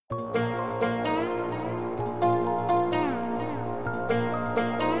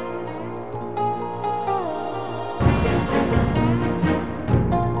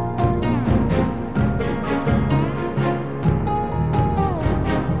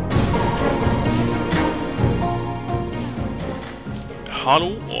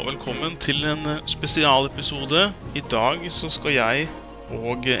Hallo og velkommen til en spesialepisode. I dag så skal jeg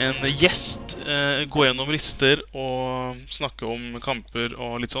og en gjest gå gjennom lister og snakke om kamper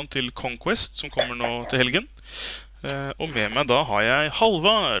og litt sånn til Conquest, som kommer nå til helgen. Og med meg da har jeg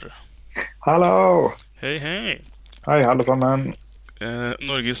Halvard. Hallo! Hei, hei. Hei, alle sammen.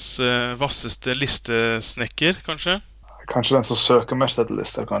 Norges vasseste listesnekker, kanskje? Kanskje den som søker mest etter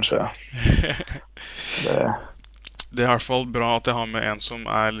lister, kanskje. Det er i hvert fall bra at jeg har med en som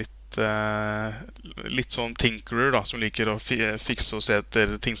er litt sånn tinkerer da, som liker å fikse og se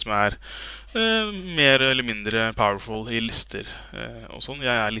etter ting som er mer eller mindre powerful i lister og sånn.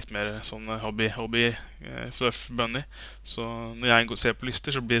 Jeg er litt mer sånn hobby fluff bunny, så når jeg ser på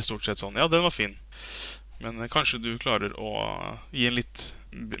lister så blir det stort sett sånn, ja, den var fin. Men kanskje du klarer å gi en litt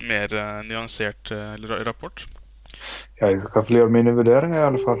mer nyansert rapport? Jeg skal få gjøre mine vurderinger i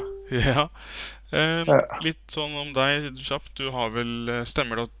alle fall. Ja. Litt sånn om deg, kjapt. Du har vel,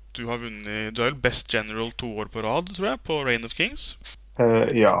 stemmer det at du har vunnet, du er vel Best General 2 år på rad, tror jeg, på Reign of Kings?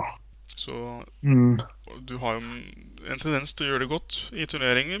 Ja. Så du har jo en tendens til å gjøre det godt i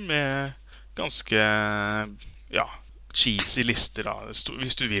turneringer med ganske, ja, cheesy lister da,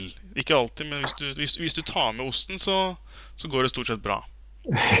 hvis du vil. Ikke alltid, men hvis du tar med osten, så går det stort sett bra.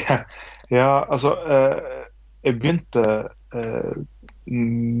 Ja, altså, jeg begynte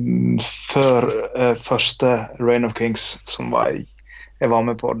før første Reign of Kings som jeg var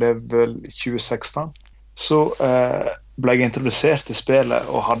med på, det er vel 2016. Så ble jeg introdusert til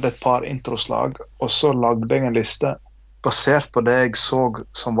spillet og hadde et par introslag, og så lagde jeg en liste basert på det jeg så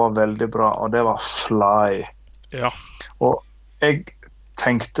som var veldig bra, og det var Fly. Ja. Og jeg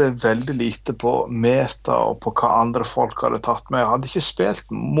tenkte veldig lite på meta og på hva andre folk hadde tatt med. Jeg hadde ikke spilt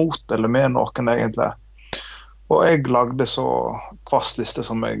mot eller med noen egentlig. Og jeg lagde så kvass liste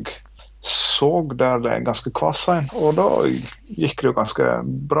som jeg så der det er ganske kvass en, og da gikk det jo ganske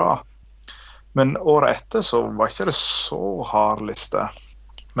bra. Men året etter så var ikke det så hard liste.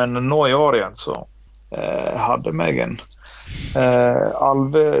 Men nå i år igjen så hadde meg en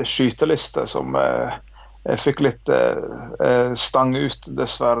alve skyteliste som jeg fikk litt stang ut,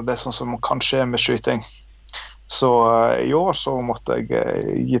 dessverre, det som kan skje med skyting. Så i år så måtte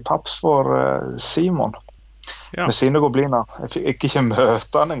jeg gi taps for Simon. Ja. Med sine gobliner. Jeg fikk ikke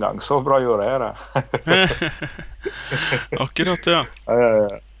møte han en gang. Så bra gjorde jeg det. Akkurat, ja.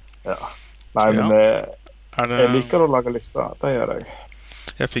 Ja. Nei, men jeg liker å lage lister. Det gjør jeg.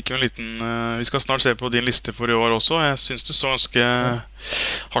 Jeg fikk jo en liten... vi skal snart se på din liste for i år også. Jeg synes det så ganske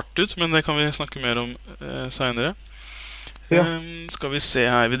hardt ut, men det kan vi snakke mer om senere. Ja. Skal vi se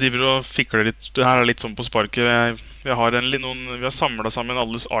her, vi driver og fikler litt. Det her er litt sånn på sparket. Vi har samlet sammen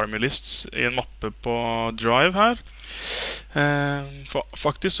alles army lists i en mappe på Drive her.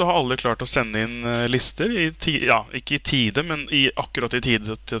 Faktisk så har alle klart å sende inn lister ikke i tide, men akkurat i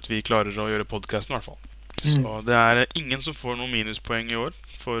tide til at vi klarer å gjøre podcasten i hvert fall. Så det er ingen som får noen minuspoeng i år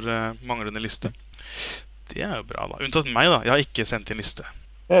for manglende liste. Det er jo bra da. Unntatt meg da, jeg har ikke sendt inn liste.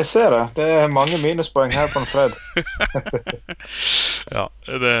 Jeg ser det. Det er mange minuspoeng her på en fred. Ja,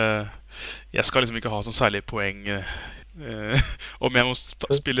 jeg skal liksom ikke ha sånn særlig poeng. Om jeg må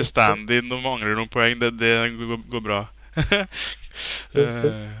spille stand-in og mangler noen poeng, det går bra.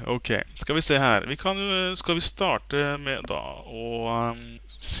 Ok, skal vi se her. Skal vi starte med da å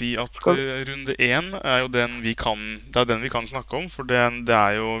si at runde 1 er jo den vi kan snakke om, for det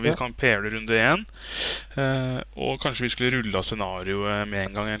er jo, vi kan pæle runde 1, og kanskje vi skulle rulle av scenarioet med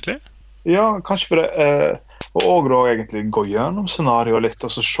en gang egentlig? Ja, kanskje for det, og da egentlig gå gjennom scenarioet litt,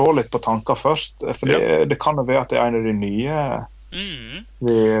 og så se litt på tanker først, for det kan jo være at det er en av de nye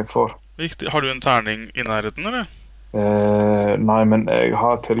vi får. Riktig. Har du en terning i nærheten, eller? Nei, men jeg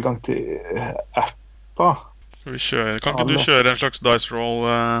har tilgang til apper. Kan ikke du kjøre en slags dice roll?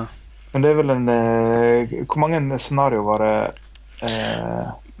 Men det er vel hvor mange scenarier var det?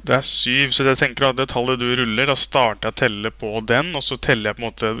 Det er 7, så jeg tenker at det tallet du ruller, da starter jeg å telle på den, og så teller jeg på en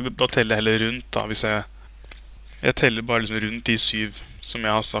måte, da teller jeg heller rundt da, hvis jeg teller bare liksom rundt de 7 som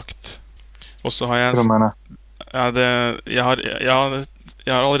jeg har sagt. Og så har jeg... Hva mener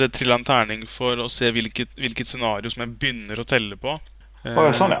jeg har allerede trillet en terning for å se hvilket scenario som jeg begynner å telle på.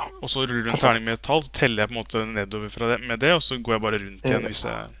 Sånn, ja. Og så ruller du en terning med et tall, så teller jeg på en måte nedover fra med det, og så går jeg bare rundt igjen hvis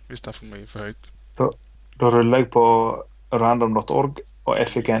det er for høyt. Da ruller jeg på random.org, og jeg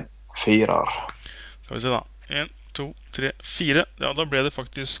fikk en 4'er. Skal vi se da. 1, 2, 3, 4. Ja, da ble det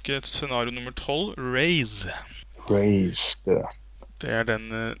faktisk et scenario nummer 12, Raise. Raise, det. Det er den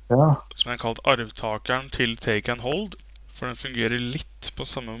som er kalt arvtakeren til Take and Hold, for den fungerer litt på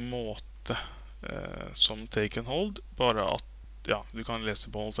samme måte som Take and Hold, bare at ja, du kan lese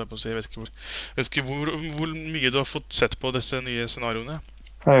på, holdt jeg på å si. Jeg vet ikke hvor mye du har fått sett på disse nye scenarioene.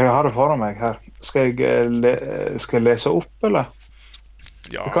 Jeg har det foran meg her. Skal jeg lese opp, eller?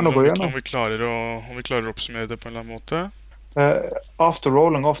 Ja, Vi kan jo gå gjennom. om vi klarer å oppsummere det på en eller annen måte. After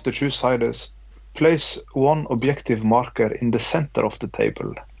rolling off the two sides, place one objective marker in the center of the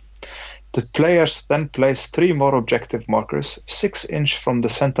table. The players then place 3 more objective markers 6 inches from the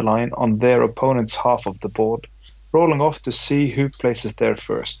center line on their opponent's half of the board, rolling off to see who places there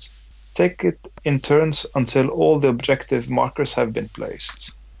first. Take it in turns until all the objective markers have been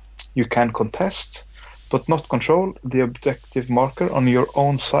placed. You can contest, but not control the objective marker on your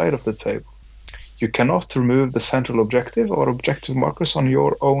own side of the table. You cannot remove the central objective or objective markers on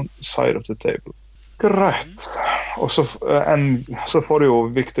your own side of the table. Greit. Og så får du jo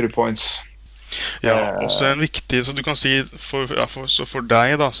victory points. Ja, også en viktig, så du kan si, så for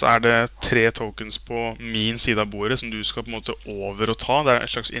deg da, så er det 3 tokens på min side av bordet som du skal på en måte over og ta. Det er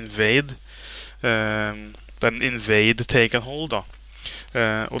en slags invade. Det er en invade take and hold da.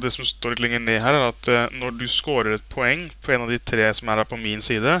 Og det som står litt lenger ned her er at når du scorer et poeng på en av de 3 som er her på min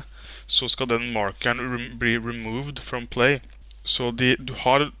side, så skal den markeren bli removed from play. Så du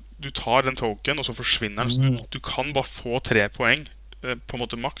tar den token, og så forsvinner den. Så du kan bare få 3 poeng, på en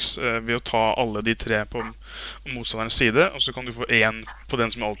måte maks, ved å ta alle de 3 på motstanderens side, og så kan du få 1 på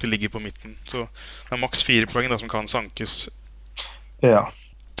den som alltid ligger på midten. Så det er maks 4 poeng da, som kan sankes. Ja.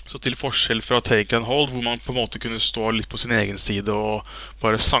 Så til forskjell fra take and hold, hvor man på en måte kunne stå litt på sin egen side og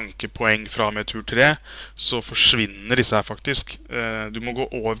bare sanke poeng fra med tur 3, så forsvinner disse her faktisk. Du må gå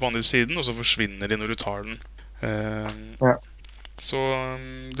over på andre siden, og så forsvinner de når du tar den. Ja. Så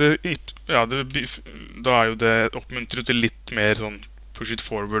da er jo det oppmuntret til litt mer sånn push it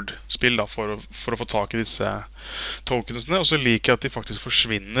forward-spill da, for å få tak i disse tokensene. Og så liker jeg at de faktisk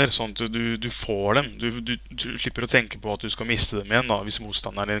forsvinner, sånn at du får dem. Du slipper å tenke på at du skal miste dem igjen da, hvis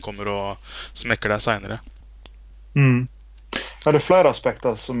motstanderen din kommer og smekker deg senere. Ja, det er flere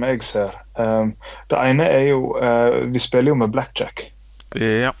aspekter som jeg ser. Det ene er jo, vi spiller jo med blackjack.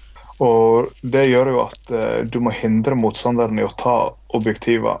 Ja. Og det gjør jo at du må hindre motstanderen i å ta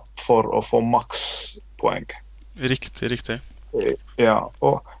objektiver for å få maks poeng. Riktig. Ja,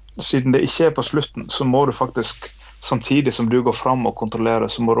 og siden det ikke er på slutten, så må du faktisk, samtidig som du går fram og kontrollerer,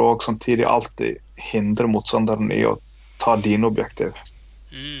 så må du også samtidig alltid hindre motstanderen i å ta dine objektiv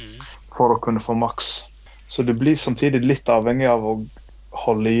for å kunne få maks. Så det blir samtidig litt avhengig av å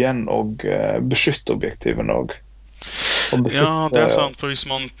holde igjen og beskytte objektivene også. Ja, det er sant, for hvis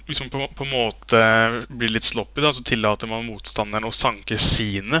man på en måte blir litt sloppy da, så tillater man motstanderen å sanke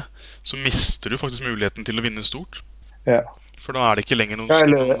sine, så mister du faktisk muligheten til å vinne stort. Ja. For da er det ikke lenger noen... Ja,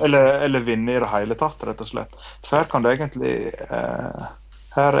 eller vinne i det hele tatt, rett og slett. For her kan det egentlig...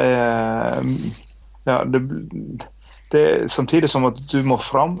 her er... Ja, det er samtidig som at du må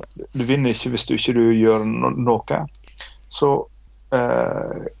fram, du vinner ikke hvis du ikke gjør noe, så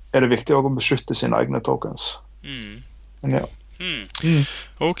er det viktig å beskytte sine egne tokens. Men ja.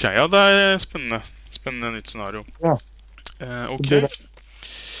 Ok, ja, det er spennende nytt scenario. Ja. Ok,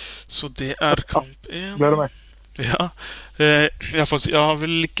 så det er kamp 1. Gleder meg. Ja, jeg har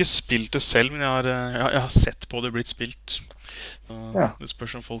vel ikke spilt det selv, men jeg har sett på det blitt spilt. Det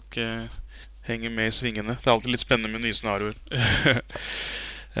spørs om folk henger med i svingene. Det er alltid litt spennende med nye scenarioer.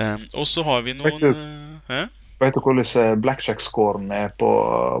 Og så har vi noen... Vet du hvordan blackjack-scoren er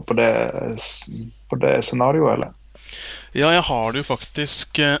på det scenarioet, eller? Ja, jeg har det jo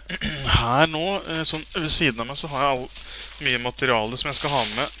faktisk her nå, sånn ved siden av meg så har jeg mye materiale som jeg skal ha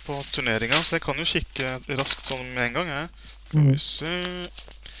med på turneringen, så jeg kan jo kikke raskt sånn med en gang. Skal vi se.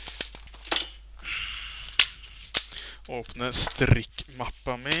 Åpne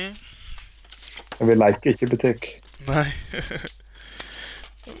strikkmappa mi. Vi leker ikke butikk. Nei.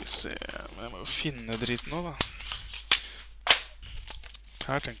 Skal vi se, men jeg må jo finne dritt nå da.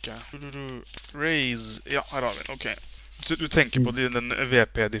 Her tenker jeg. Raise, ja, her har vi den, ok. Du tenker på den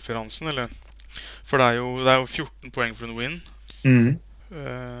VP-differansen, eller? For det er jo 14 poeng for en win.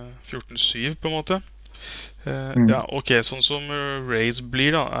 14-7 på en måte. Ja, ok, sånn som raise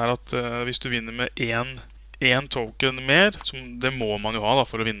blir da, er at hvis du vinner med en token mer, det må man jo ha da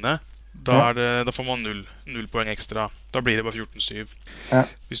for å vinne, da får man 0 poeng ekstra. Da blir det bare 14-7. Ja.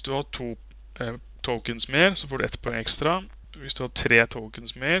 Hvis du har 2 tokens mer, så får du 1 poeng ekstra. Hvis du har 3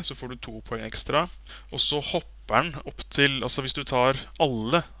 tokens mer, så får du 2 poeng ekstra. Og så hopper den opp til, altså hvis du tar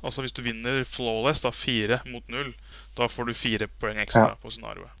alle, altså hvis du vinner flawless, da 4 mot 0, da får du 4 poeng ekstra på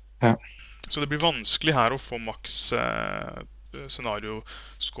scenarioet. Ja. Så det blir vanskelig her å få maks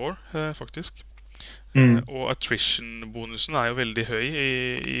scenario-score, faktisk. Og attrition-bonusen er jo veldig høy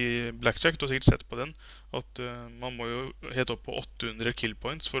i Blackjack, du har sikkert sett på den. At man må jo helt opp på 800 kill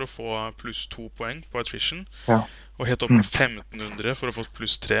points for å få pluss 2 poeng på attrition. Ja. Og helt opp på 1500 for å få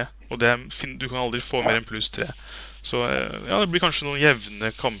pluss 3. Og du kan aldri få mer enn pluss 3. Så ja, det blir kanskje noen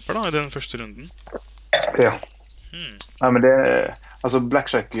jevne kamper da, i den første runden. Ja. Nei, men altså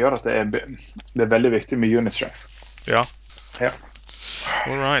Blackjack gjør at det er veldig viktig med unit strength. Ja. Ja.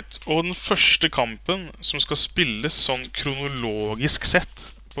 Alright. Og den første kampen som skal spilles sånn kronologisk sett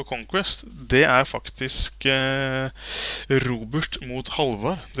på Conquest, det er faktisk Robert mot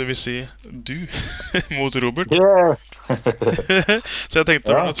Halvard. Det vil si du mot Robert. Yeah. Så jeg tenkte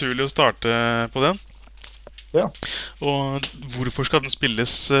det var naturlig å starte på den. Ja. Og hvorfor skal den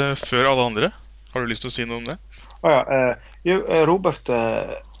spilles før alle andre? Har du lyst til å si noe om det? Robert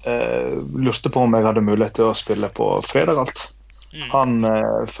lurte på om jeg hadde mulighet til å spille på fredag alt. Han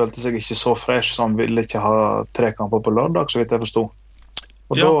følte seg ikke så fresh, så han ville ikke ha 3 kamper på lørdag, så vidt jeg forstod.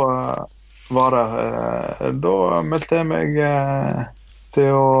 Og da meldte jeg meg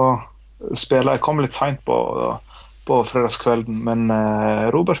til å spille. Jeg kom litt sent på fredagskvelden, men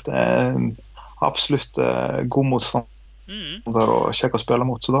Robert er absolutt god motstander og kjekk å spille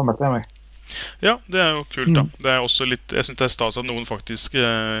mot, så da meldte jeg meg. Ja, det er jo kult da. Det er også litt, jeg synes det er stas at noen faktisk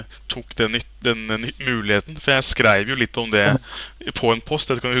tok denne muligheten. For jeg skrev jo litt om det på en post,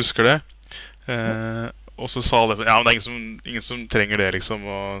 jeg vet ikke om du husker det. Og så sa det, ja, men det er ingen som trenger det liksom.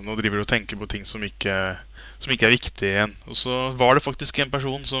 Og nå driver du og tenker på ting som ikke er viktige igjen. Og så var det faktisk en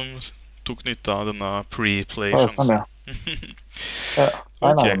person som tok nytte av denne pre-play-sjansen. Ja, sånn, ja.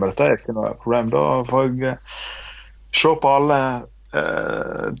 Nei, men dette er ikke noe problem. Da får jeg se på alle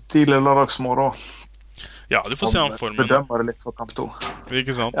tidlig lørdagsmorgen. Ja, du får se an formen. Bedømmer det litt for kamp 2.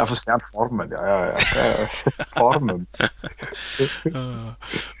 Ikke sant? Jeg får se an formen, ja. Formen.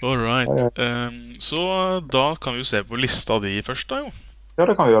 All right. Så da kan vi jo se på lista di først da, jo. Ja,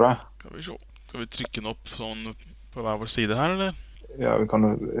 det kan vi gjøre. Skal vi trykke den opp sånn på hver vår side her, eller? Ja, vi kan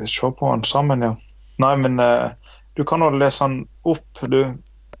se på den sammen, ja. Nei, men du kan jo lese den opp, du.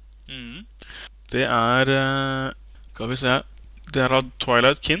 Det er, skal vi se, det er av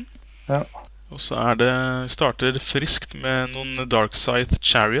Twilight Kin. Ja. Og så starter friskt med noen Darkside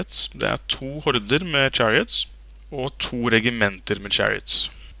Chariots. Det er 2 horder med Chariots, og 2 regimenter med Chariots.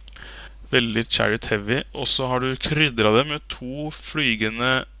 Veldig Chariot heavy. Og så har du krydret det med 2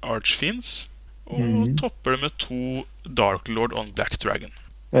 flygende Archfiends, og topper det med 2 Dark Lord on Black Dragon.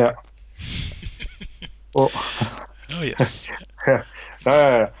 Ja. Oh, yes.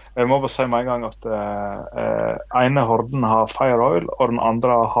 Jeg må bare si med en gang at ene horden har Fire Oil, og den andre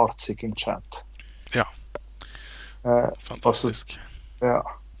har Heart-Seeking Chant. Ja. Fantastisk.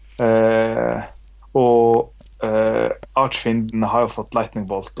 Og Archfienden har jo fått Lightning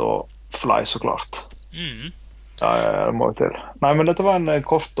Bolt og Fly, så klart. Ja, det må jo til. Nei, men dette var en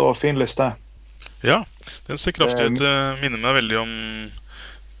kort og fin liste. Ja, den ser kraftig ut. Minner meg veldig om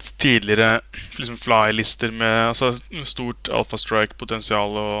tidligere liksom fly-lister med stort Alpha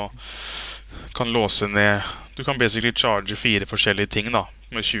Strike-potensial og kan låse ned. Du kan basically charge 4 forskjellige ting da,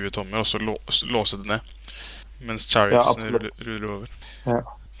 med 20 tommer, og så låse det ned. Mens Chariots ruller over. Ja.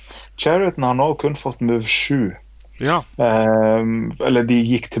 Charioten har nå kun fått move 7. Ja. Eller de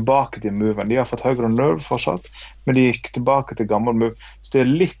gikk tilbake til moven. De har fått høyere nerve fortsatt, men de gikk tilbake til gammel move. Så det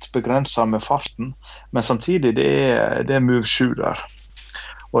er litt begrenset med farten, men samtidig det er move 7 der.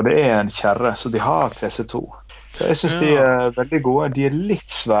 Og det er en kjerre, så de har TC2. Så jeg synes de er veldig gode. De er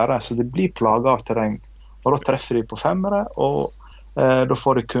litt svære, så de blir plaget av terreng. Og da treffer de på 5-ere, og da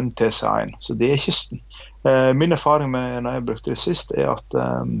får de kun TC1. Så det er ikke min erfaring med når jeg brukte det sist, er at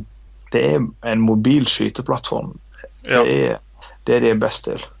det er en mobil skyteplattform. Det er de best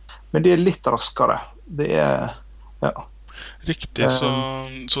til. Men de er litt raskere. Det er, Riktig,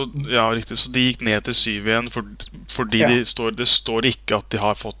 så de gikk ned til 7 igjen fordi det står ikke at de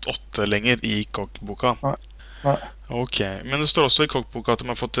har fått 8 lenger i kokkboka. Nei. Ok, men det står også i kokkboka at de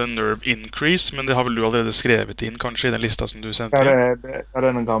har fått en nerve increase, men det har vel du allerede skrevet inn kanskje i den lista som du sendte inn? Ja, det er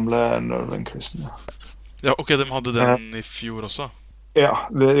den gamle nerve increasen, Ja, ok, de hadde den i fjor også. Ja,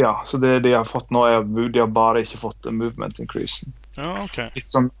 så det de har fått nå de har bare ikke fått movement increasen. Ja, ok.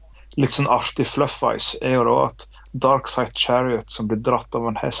 Litt sånn artig fluff-wise er jo da at Darkside Chariot som blir dratt av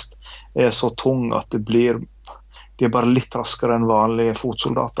en hest er så tung at de er bare litt raskere enn vanlige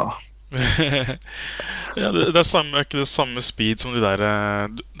fotsoldater. Ja, det er ikke det samme speed som de der.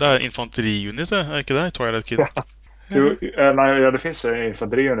 Det er infanteri-unit, er ikke det? Twilight Kid. Det finnes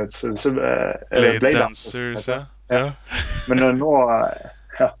infanteri-units. Blade Dancers, ja. Men nå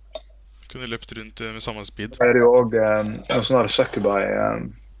kunne løpt rundt med samme speed. Det er jo også en sånn Succubi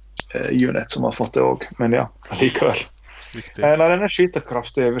unit som har fått det også, men ja, likevel. Viktig. Nei, den skyter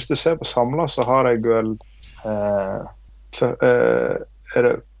kraftig. Hvis du ser på samlet, så har jeg vel er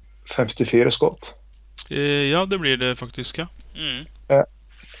det 54 skott? Ja, det blir det faktisk, ja. Ja.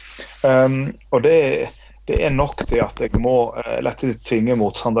 Og det nok til at jeg må lette tvinge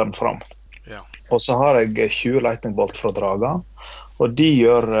motstanderen fram. Ja. Og så har jeg 20 lightning bolt fra drager, og de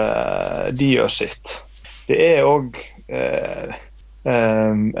gjør sitt. Det også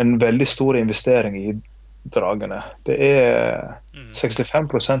en veldig stor investering i dragene. Det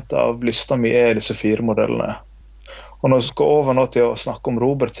 65% av lista mi disse 4 modellene. Og når vi skal over nå til å snakke om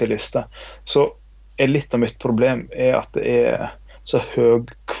Roberts liste, så litt av mitt problem at det så høy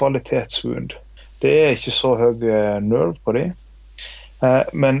kvalitetswound. Det ikke så høy nerve på de.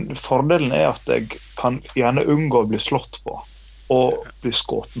 Men fordelen at jeg kan gjerne unngå å bli slått på og bli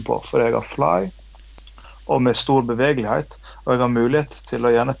skåten på, for jeg har fly og med stor bevegelighet, og jeg har mulighet til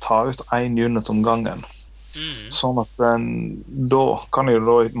å gjerne ta ut 1 unit om gangen. Sånn at da kan jeg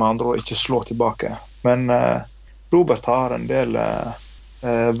da med andre ord ikke slå tilbake. Men Robert har en del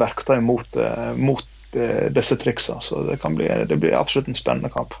verktøy mot disse triksa, så det blir absolutt en spennende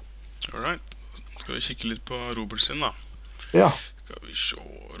kamp. Alright, skal vi kikke litt på Robert sin da. Ja. Skal vi se,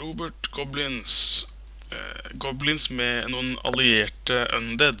 Robert Goblins. Goblins med noen allierte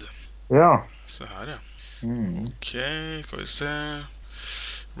undead. Ja. Se her, ja. Ok, skal vi se.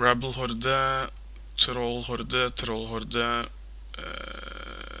 Rabble-horde, troll-horde,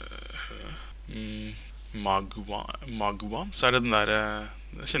 Magwan, så det den der,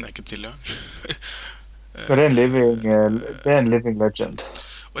 det kjenner jeg ikke til, ja. Det en living legend.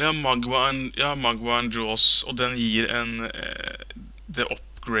 Og ja, Magwan Jaws, og den gir det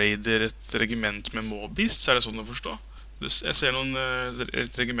upgrader et regiment med Mawbeast, så det sånn å forstå? Jeg ser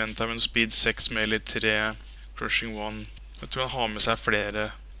et regiment her med en speed 6, melee 3, crushing 1. Jeg tror han har med seg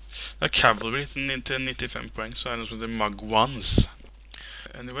flere. Det cavalry til 95 poeng, så det noe som heter Magwans.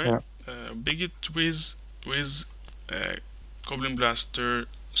 Anyway, Bigot Wiz, Goblin Blaster,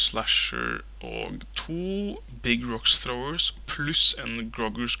 Slasher og 2 Big Rocks Throwers pluss en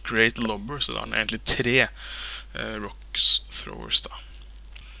Grogger's Great Lobber, så da har han egentlig 3 Rocks Throwers da.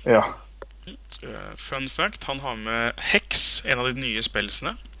 Ja. Fun fact, han har med Hex, en av de nye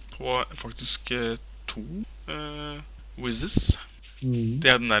spillsene, på faktisk 2 Wizards.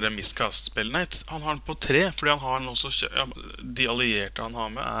 Det den der miscast-spillen. Han har den på 3, fordi han har den også, de allierte han har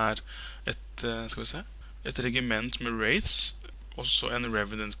med et regiment med Wraiths, også en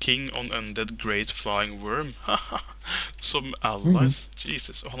Revenant King og en Undead Great Flying Worm. Som allies.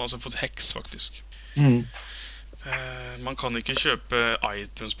 Jesus. Og han har også fått Hex, faktisk. Man kan ikke kjøpe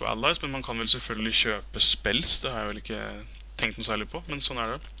items på allies, men man kan vel selvfølgelig kjøpe spells. Det har jeg vel ikke tenkt noe særlig på, men sånn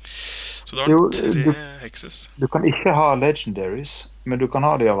det. Så da har 3 hexes. Du kan ikke ha legendaries, men du kan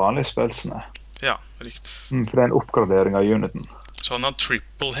ha de av vanlige spellsene. Ja, riktig. For det en oppgradering av uniten. Så han har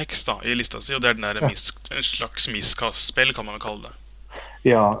triple hex da, i lista si, og det den der en slags miscast-spill, kan man vel kalle det.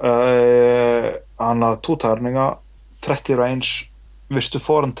 Ja, han har 2 terninger, 30 range. Hvis du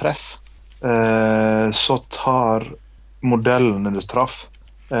får en treff, så tar modellen du traff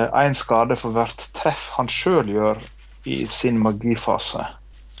 1 skade for hvert treff han selv gjør i sin magifase.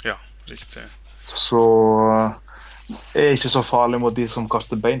 Ja, riktig. Så ikke så farlig mot de som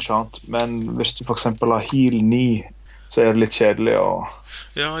kaster Banechant, men hvis du for eksempel har heal 9, så det litt kjedelig, og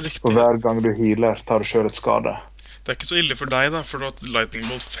hver gang du healer, tar du selv et skade. Det ikke så ille for deg da, for at Lightning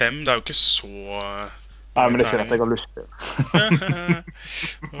Bolt 5, det jo ikke så... Nei, men det ikke rett jeg har lyst til.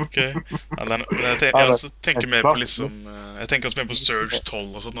 Ok. Jeg tenker mer på liksom... Jeg tenker også mer på Surge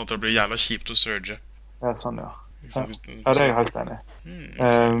 12, og sånn, at det blir jævla kjipt å surge. Ja, sånn, ja. Ja, det jeg helt enig.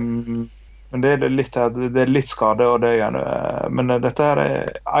 Men det litt skade, og det gjerne... Men dette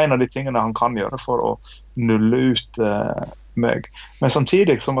en av de tingene han kan gjøre for å nulle ut meg. Men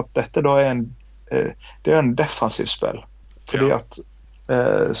samtidig som at dette da det en defensiv spill. Fordi at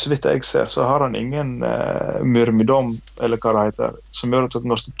så vidt jeg ser, så har han ingen myrmidom, eller hva det heter, som gjør at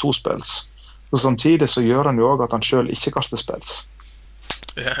han kaster 2 spells. Og samtidig så gjør han jo også at han selv ikke kaster spells.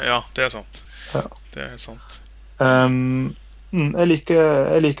 Ja, det sant. Ja. Det sant. Jeg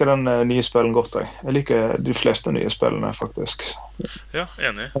liker den nye spillen godt. Jeg liker de fleste nye spillene, faktisk. Ja,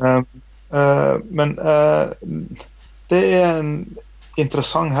 enig. Men det en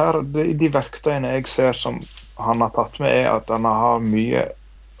interessant her. De verktøyene jeg ser som han har tatt med, at han har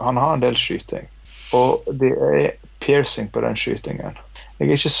en del skyting. Og det piercing på den skytingen. Jeg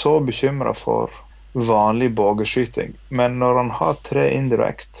ikke så bekymret for vanlig bågeskyting, men når han har 3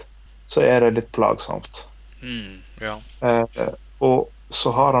 indirekt, så det litt plagsomt. Ja. Og så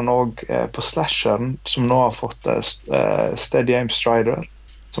har han også på slasheren, som nå har fått Steady Aim Strider,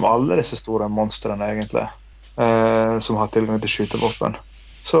 som alle disse store monstrene egentlig. som har tilgang til skytevåpen.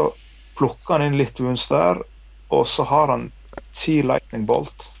 Så plukker han inn litt wounds der, og så har han 10 lightning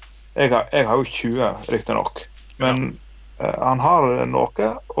bolt. Jeg har jo 20, riktig nok. Men han har noe,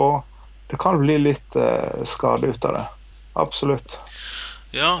 og det kan bli litt skade ut av det. Absolutt.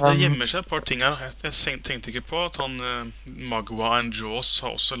 Ja, det gjemmer seg et par ting her. Jeg tenkte ikke på at han Magua and Jaws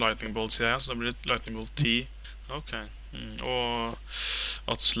har også lightning bolt, sier jeg, så da blir det lightning bolt 10. Ok. Og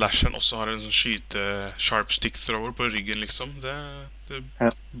at slasheren også har en sånn sharp stick thrower på ryggen, liksom. Det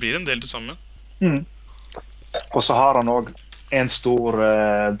blir en del til sammen. Og så har han også en stor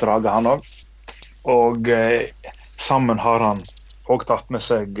drage, han også. Og sammen har han også tatt med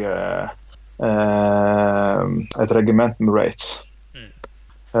seg et regiment med raids.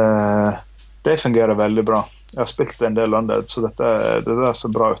 Det fungerer veldig bra. Jeg har spilt en del Undead, så det der så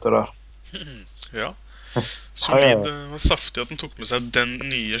bra ut det der. Ja. Solid. Det var saftig at den tok med seg den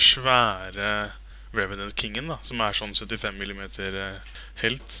nye svære Revenant Kingen da, som er sånn 75 mm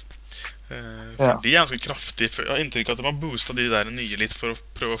helt. For de er ganske kraftige. Jeg har inntrykk av at de har boostet de der nye litt for å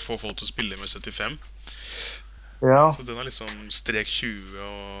prøve å få folk til å spille med 75. Ja. Så den har liksom strek 20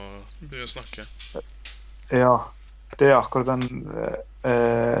 og begynner å snakke. Ja, det er akkurat den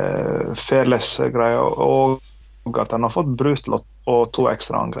fearless-greia, og at den har fått brutal og 2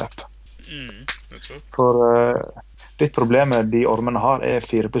 ekstra angrep. For litt problemet de ormene har er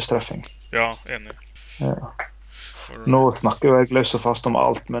 4+treffing. Ja, enig. Ja. Nå snakker jo jeg løs og fast om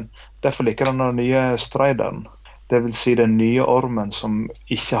alt, men derfor liker den nye strideren. Det vil si den nye ormen som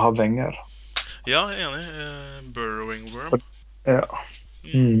ikke har venger. Ja, enig. Burrowing worm. Ja.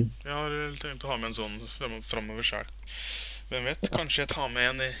 Jeg har tenkt å ha med en sånn fremover selv. Hvem vet, kanskje jeg tar med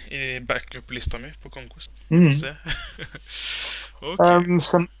en i backup-lista mi på Conquest. Se. Okay.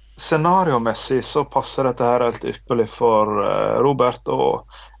 Scenariomessig så passer dette her helt ypperlig for Robert, og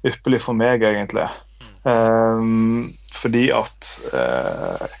ypperlig for meg egentlig. Fordi at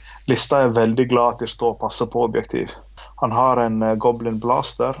lista er veldig glad at de står og passer på objektiv. Han har en Goblin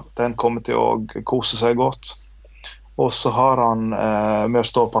Blaster, den kommer til å kose seg godt. Og så har han med å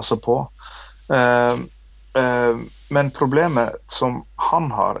stå og passe på. Men problemet som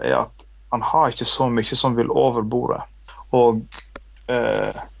han har, er at han har ikke så mye som vil over bordet. Og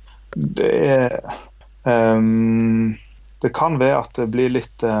det kan være at det blir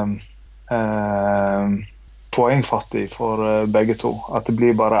litt poengfattig for begge to. At det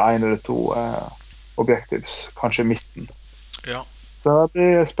blir bare 1 eller 2 objectives, kanskje midten. Ja. Så det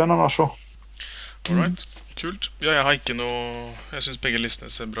er spennende å se. Alright, kult. Ja, jeg har ikke noe... Jeg synes begge listene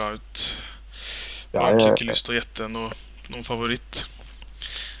ser bra ut. Jeg Ja, har ikke lyst til å gjette noen favoritt.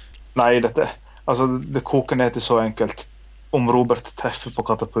 Nei, det koker ned til så enkelt om Robert treffer på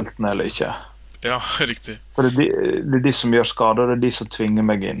katapulten eller ikke. Ja, riktig. For det er de som gjør skade, og det er de som tvinger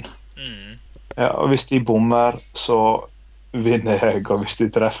meg inn. Ja, og hvis de bommer, så vinner jeg, og hvis de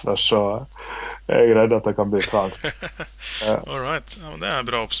treffer, så er jeg redd at det kan bli trangt. Ja. Alright, ja, men det er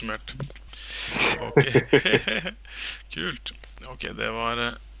bra oppsummert. Ok, kult. Ok, det var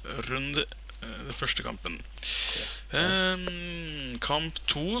runde den første kampen. Kamp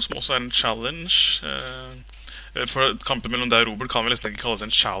 2, som også er en challenge. For kampen mellom deg og Robert kan vel nesten ikke kalles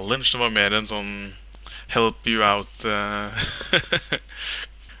en challenge. Det var mer en sånn help you out.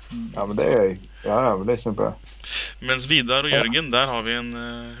 Ja, men det er jeg. Ja, men det er kjempebra. Mens Vidar og Jørgen, der har vi en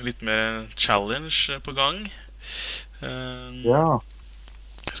litt mer challenge på gang. Ja.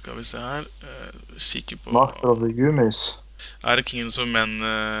 Skal vi se her. Kikke på... Master of the Gummies. Er det Kingdoms of Men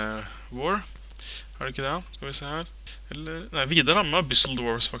War? Er det ikke det? Skal vi se her. Eller... Nei, Vidar har med Abyssal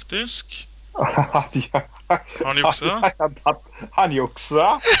Dwarves, faktisk. Ja. Har han juksa? Han juksa?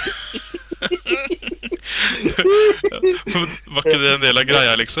 Var ikke det en del av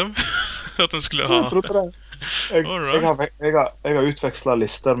greia, liksom? At de skulle ha... Jeg har utvekslet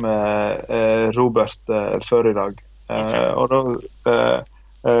lister med Robert før i dag. Og da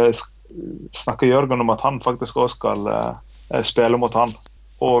snakker Jørgen om at han faktisk også skal spille mot han.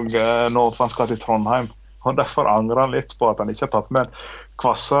 Og nå han skal til Trondheim. Og derfor angrer han litt på at han ikke har tatt med en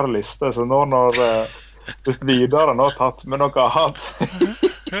kvassere liste. Så nå når Vidar nå har tatt med noe annet.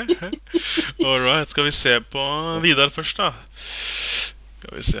 Alright, skal vi se på Vidar først da?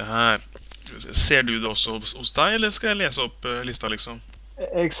 Skal vi se her. Ser du det også hos deg, eller skal jeg lese opp lista liksom?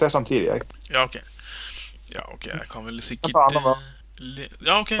 Jeg ser samtidig, jeg. Ja, ok. Ja, ok, jeg kan vel sikkert...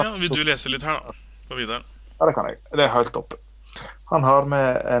 Ja, ok, ja. Vil du lese litt her da, på Vidar? Ja, det kan jeg. Det er helt oppe. Han har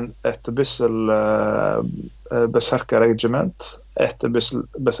med et Abyssal Berserker Regiment, et Abyssal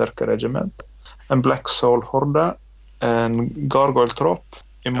Berserker Regiment, en Black Soul Horde, en Gargoyle Tropp,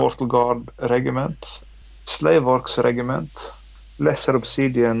 Immortal Guard Regiment, Slave Orcs Regiment, Lesser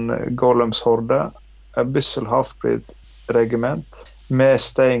Obsidian Golems Horde, Abyssal Halfbreed regiment med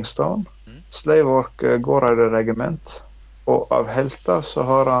Staying Stone. Slave Orc går av det regiment. Og av helter så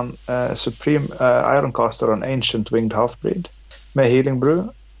har han Supreme Ironcaster og en Ancient Winged Halfbreed med Healing Brew.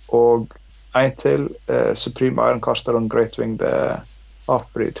 Og en til Supreme Ironcaster og en Great Winged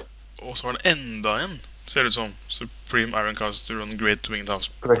Halfbreed. Og så har han enda en, ser det ut som. Supreme Ironcaster og en Great Winged Great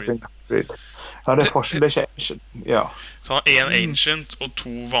Halfbreed. Winged Halfbreed. Ja, det er forskjell, det er ikke Ancient. Ja, Så han har en Ancient og 2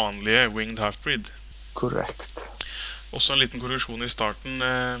 vanlige Winged Halfbreed. korrekt. Også en liten korreksjon i starten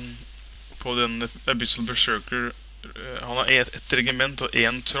på den Abyssal Berserker. Han har ett regiment og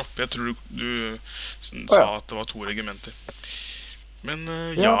 1 tropp. Jeg tror du sa at det var 2 regimenter. Men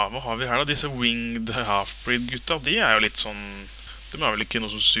ja, hva har vi her da? Disse Winged Halfbreed-gutta, de er jo litt sånn... De er vel ikke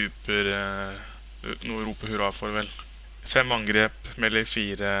noe sånn super... noe å rope hurra for, vel. 5 angrep, melee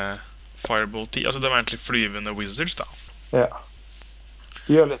 4, Fireball 10. Altså, det var egentlig flyvende wizards, da. Ja.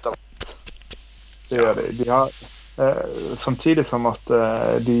 De gjør litt av det. Det gjør de. De har, samtidig som at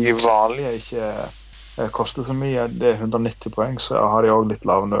de vanlige ikke koster så mye, det er 190 poeng, så har de også litt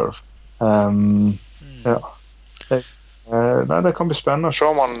lav nerve. Ja. Nei, det kan bli spennende å se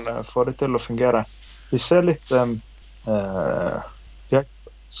om man får det til å fungere. Vi ser litt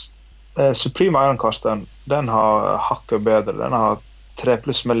Supreme Ironcasteren, den har hakket bedre. Den har 3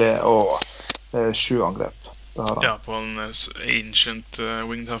 pluss melee og 7 angrep. Ja, på en Ancient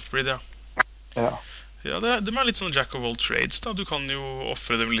Winged Halfbreed, ja. Ja. Ja, de er litt sånn jack of all trades, da. Du kan jo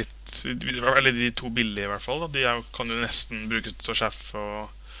offre dem litt, eller de 2 billige i hvert fall, da. De kan jo nesten brukes til å skjeffe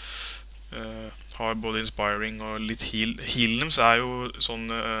og har både inspiring og litt heal. Healen deres er jo sånn,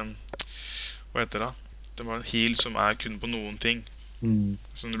 hva heter det? Det var en heal som er kun på noen ting.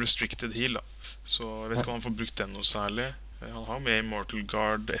 Sånn restricted heal, da. Så jeg vet ikke om han får brukt den noe særlig. Han har med Immortal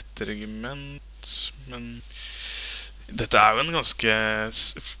Guard et regiment, men dette er jo en ganske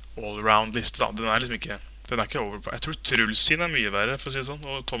all-round liste, da. Den er liksom ikke, den er ikke over på. Jeg tror Truls sin er mye verre, for å si det sånn,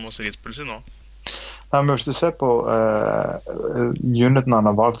 og Thomas Ridsbull sin også. Nei, men hvis du ser på uniten han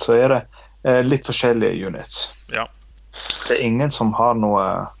har valgt, så er det litt forskjellige units. Ja. Det er ingen som har noe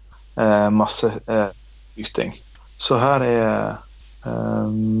masse yting. Så her er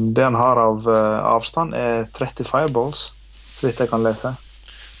det han har av avstand er 30 fireballs, så vidt jeg kan lese.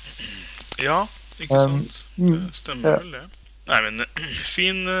 Ja, ikke sant? Stemmer vel det. Nei, men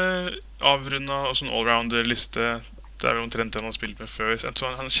fin avrundet og sånn allrounder liste. Det er jo omtrent den han har spilt med før. Jeg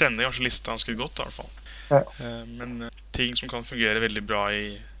tror han kjenner kanskje lista ganske godt, i hvert fall. Ja. Men ting som kan fungere veldig bra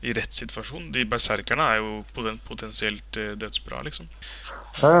i rett situasjon. De berserkerne er jo potensielt dødsbra, liksom.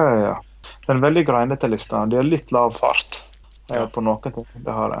 Ja. Det er en veldig greinete lista. De har litt lav fart på noen ting.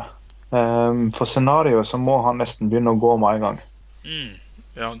 Det har jeg. For scenarioet så må han nesten begynne å gå med en gang.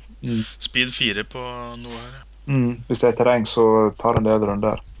 Ja, speed 4 på noe her. Hvis det er terreng, så tar en del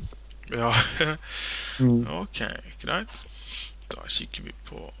runder. Ja. Ok, greit. Da kikker vi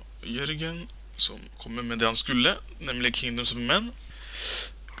på Jørgen, som kommer med det han skulle, nemlig Kingdoms of Men.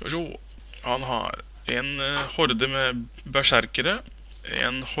 Han har en horde med berserkere,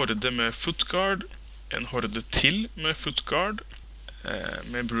 en horde med footguard, en horde til med footguard,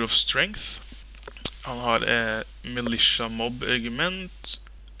 med Brew of Strength. Han har militia mob regiment,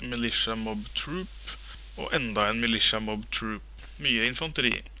 militia mob troop, og enda en militia mob troop. Mye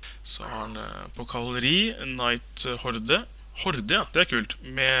infanteri. Så har han på kavaleri en Knight Horde. Horde, ja, det er kult.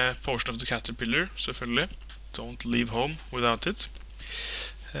 Med Potion of the Caterpillar, selvfølgelig. Don't leave home without it.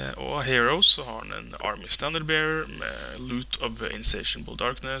 Og Heroes så har han en Army Standard Bearer med Loot of Insatiable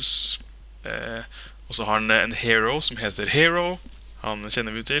Darkness. Og så har han en Hero som heter Hero. Han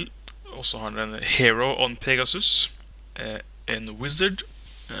kjenner vi til. Og så har han en Hero on Pegasus. En Wizard.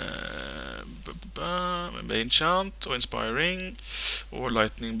 Med Enchant og Inspiring og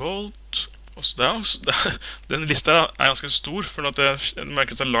Lightning Bolt. Og så den lista er ganske stor, for at jeg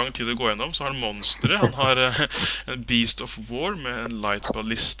merker at det er lang tid å gå gjennom. Så har han monstre. Han har en Beast of War med en Light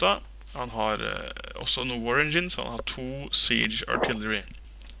Ballista. Han har også noen War Engines. Han har 2 Siege Artillery.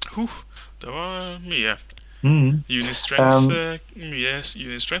 Det var mye. Unit Strength, mye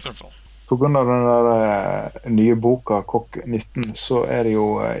Unit Strength i hvert fall. På grunn av den der nye boka Kokk 19 så er det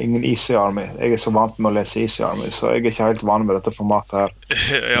jo ingen Easy Army. Jeg er så vant med å lese Easy Army, så jeg er ikke helt vant med dette formatet her.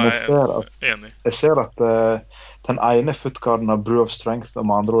 Ja, jeg ser at den ene footguarden har Brew of Strength og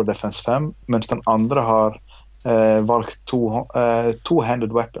med andre ord Defense 5, mens den andre har valgt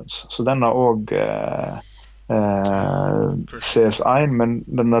two-handed weapons. Så den har også CS1, men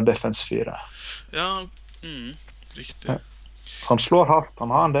den har Defense 4. Ja, riktig. Ja. Han slår hardt. Han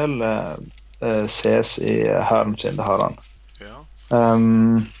har en del CS i hæren sin, det har han. Ja.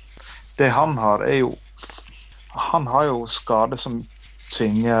 Det han har er jo... Han har jo skade som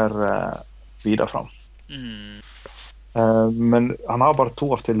tvinger videre fram. Men han har bare 2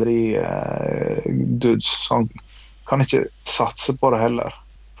 artilleri-dudes, så han kan ikke satse på det heller.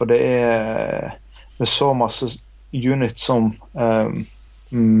 For det er med så masse units som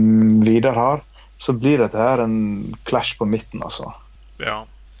Vidar har, så blir dette her en clash på midten, altså. Ja.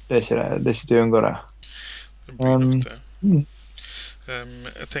 Det er ikke til å unngå det. Det blir nok det.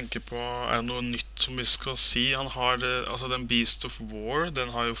 Jeg tenker på, er det noe nytt som vi skal si? Han har, altså den Beast of War, den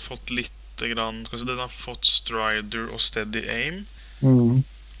har jo fått litt grann, den har fått Strider og Steady Aim.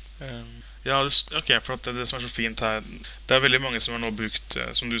 Ja, ok, for at det som er så fint her, det er veldig mange som har nå brukt,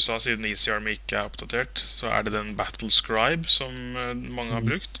 som du sa, siden Easy Army ikke er oppdatert, så er det den Battle Scribe som mange har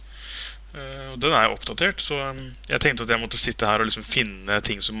brukt. Og den er jo oppdatert, så jeg tenkte at jeg måtte sitte her og liksom finne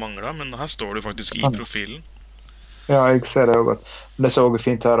ting som manglet, men her står det faktisk i profilen. Ja, jeg ser det jo godt. Men det som også er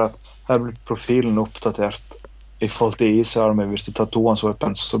fint her, at her blir profilen oppdatert i forhold til Easy Army. Hvis du tar 2-hans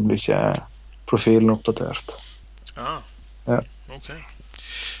weapons, så blir ikke profilen oppdatert. Ja, ok.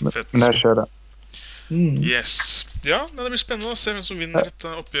 Fett. Men her skjer det. Yes. Ja, det blir spennende å se hvem som vinner dette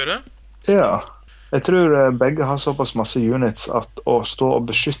oppgjøret. Ja. Jeg tror begge har såpass masse units at å stå og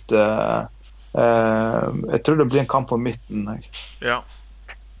beskytte jeg tror det blir en kamp på midten. Ja.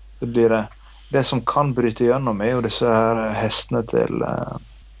 Det blir det. Det som kan bryte gjennom er jo disse her hestene til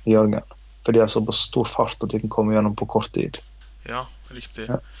Jørgen. For de har såpass stor fart at de kan komme gjennom på kort tid. Ja, riktig.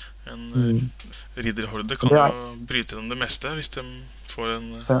 Ja. En ridderhorde kan jo bryte gjennom det meste hvis de får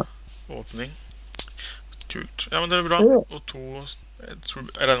en åpning. Kult. Ja, men det er bra. Og jeg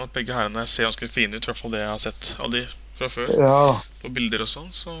regner med at begge herrene ser ganske fine ut, i hvert fall det jeg har sett av de fra før. Ja. På bilder og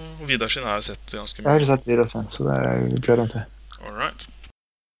sånn, og Vidar sin har jeg sett ganske mye. Jeg har ikke sett Vidar sin, så det er jeg gleder meg til. All right.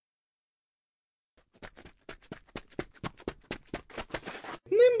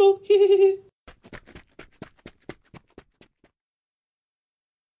 Nimble.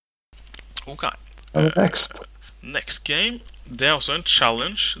 Ok. Next game. Det er også en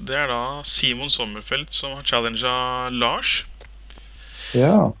challenge. Det er da Simon Sommerfeld som har challenget Lars.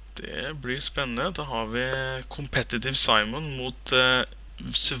 Ja. Det blir spennende. Da har vi competitive Simon mot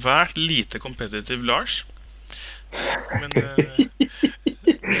svært lite competitive Lars. Men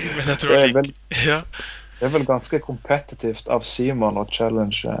jeg tror det er vel ganske kompetitivt av Simon å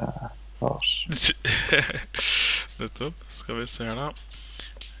challenge Lars. Nettopp. Skal vi se her da.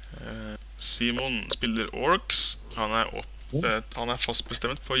 Simon spiller Orcs. Han er fast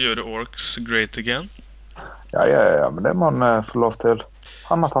bestemt på å gjøre Orcs great again. Ja, men det må han få lov til.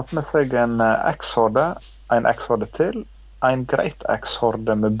 Han har tatt med seg en X-horde, en X-horde til, en Great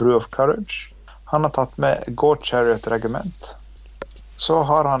X-horde med Brew of Courage. Han har tatt med Gore Chariot Regiment. Så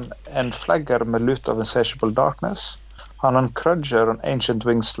har han en flagger med Loot of Insatiable Darkness. Han har en Crudger og en Ancient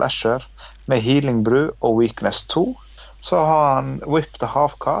Wing Slasher med Healing Brew og Weakness 2. Så har han Whip the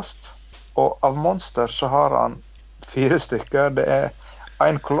Halfcast. Og av monster så har han 4 stykker. Det er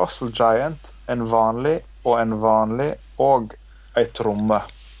en Colossal Giant, en vanlig og ei tromme.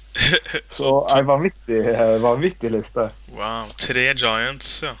 Så en vanvittig liste. Wow, 3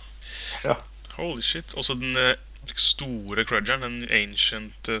 Giants, ja. Holy shit. Også den store Crudgeren, den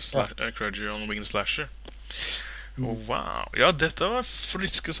Ancient Crudger og Winged Slasher. Wow. Ja, dette var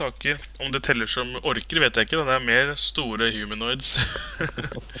friske saker. Om det teller som orker, vet jeg ikke. Det er mer store humanoids.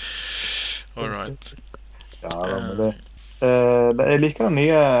 Alright. Ja, men det jeg liker den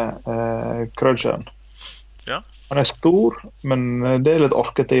nye Crudgeren. Ja. Han er stor, men det er litt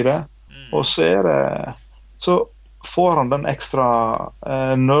orket i det. Og så får han den ekstra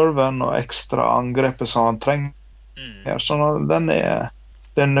nerven og ekstra angrepet som han trenger. Så den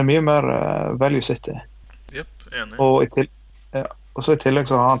er mye mer value city. Enig. Og så i tillegg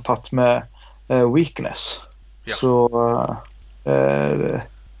så har han tatt med weakness. Så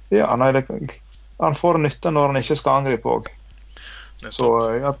han får nytte når han ikke skal angripe også.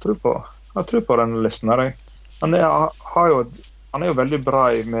 Så jeg tror på denne listen her. Han er jo veldig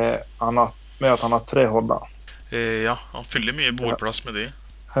bra med at han har 3 horder. Ja, han fyller mye bordplass med de.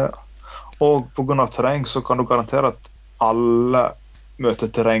 Og på grunn av terreng så kan du garantere at alle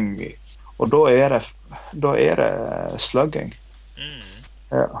møter terreng. Og da er det slugging.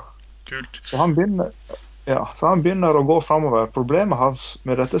 Kult. Så han begynner å gå fremover. Problemet hans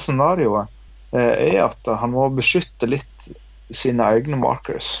med dette scenarioet er at han må beskytte litt sine egne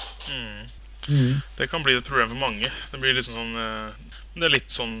markers. Det kan bli et problem for mange. Det blir litt sånn, det er litt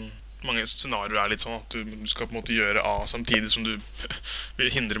sånn, mange scenarioer er litt sånn at du skal på en måte gjøre A samtidig som du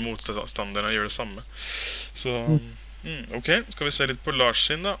vil hindre motstanderne å gjøre det samme. Så, ok, skal vi se litt på Lars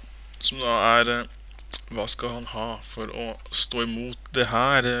sin da, som da er, hva skal han ha for å stå imot det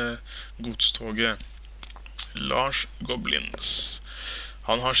her godstoget? Lars Goblins.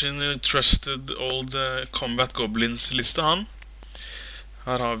 Han har sin Trusted Old Combat Goblins-liste, han.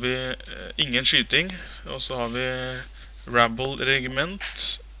 Her har vi ingen skyting, og så har vi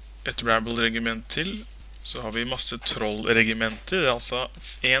Rabble-regiment, et Rabble-regiment til. Så har vi masse troll-regimenter. Det er altså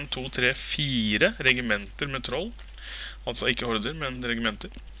 1, 2, 3, 4 regimenter med troll. Altså ikke horder, men regimenter.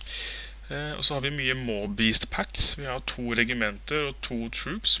 Og så har vi mye Mawbeast packs. Vi har 2 regimenter og 2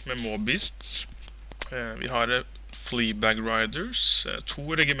 troops med Mawbeasts. Vi har Fleabag Riders,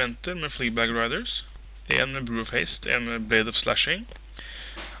 2 regimenter med Fleabag Riders. En med Brew of Haste, en med Blade of Slashing.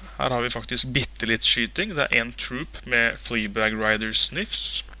 Her har vi faktisk bittelitt skyting. Det er en troop med Fleabag Riders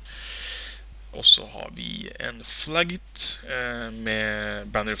Sniffs. Og så har vi en Flaggit med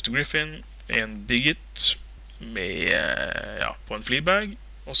Banner of the Griffin. En Bigot med, på en Fleabag.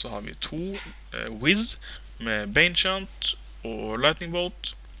 Og så har vi 2 Wiz med Banechant og Lightning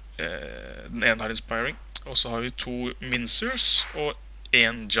Bolt. Den ene har Inspiring. Og så har vi 2 Mincers og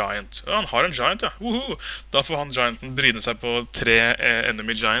en Giant. Ja, han har en Giant, ja. Woohoo! Da får han Gianten bryne seg på 3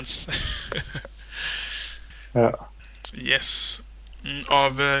 Enemy Giants. Ja. Yes.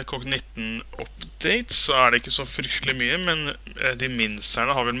 Av Kog-19 updates så er det ikke så fryktelig mye, men de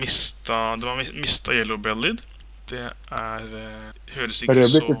mincerne har vel mistet Yellow Bellied. Det høres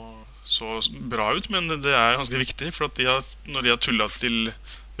ikke så bra ut, men det er ganske viktig, for at når de har tullet til...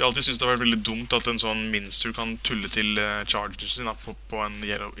 Jeg har alltid syntes det har vært veldig dumt at en sånn mincer kan tulle til chargen sin på en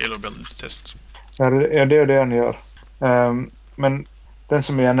Yellow Bellied-test. Ja, det er jo det han gjør. Men den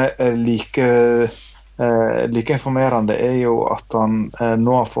som gjerne er like informerende er jo at han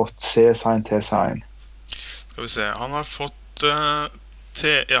nå har fått C-sign, T-sign. Skal vi se, han har fått han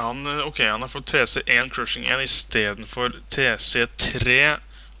har fått TC1 Crushing 1 i stedet for TC3,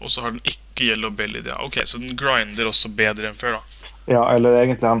 og så har den ikke Yellow Bellied, ja. Ok, så den grinder også bedre enn før da. Ja, eller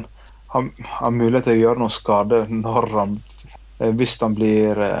egentlig han har mulighet til å gjøre noe skade hvis han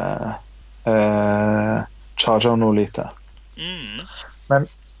blir charget noe lite.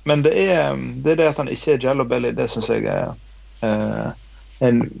 Men det er det at han ikke er Yellow Belly, det synes jeg er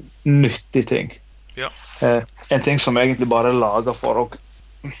en nyttig ting. Ja. En ting som egentlig bare er laget for å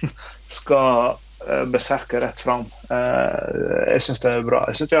skal beserke rett frem. Jeg synes det er bra.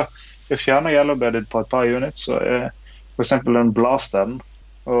 Jeg synes jeg fjerner Yellow Belly på et par units, så for eksempel den blasteren,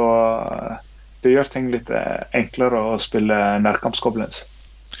 og det gjør ting litt enklere å spille nærkampsgoblins.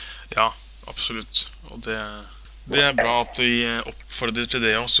 Ja, absolutt. Og det er bra at vi oppfordrer til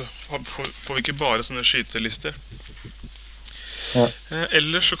det også. Får vi ikke bare sånne skytelister. Ja.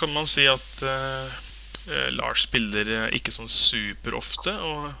 Ellers så kan man si at Lars spiller ikke sånn super ofte,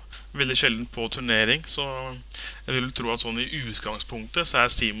 og veldig sjelden på turnering, så jeg vil tro at sånn i utgangspunktet så er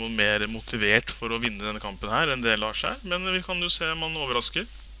Simon mer motivert for å vinne denne kampen her enn det Lars er, men vi kan jo se om han overrasker.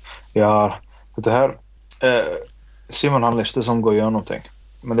 Ja, dette her Simon har en liste som går gjennom ting,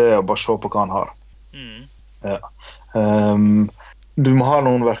 men det er å bare se på hva han har. Ja. Du må ha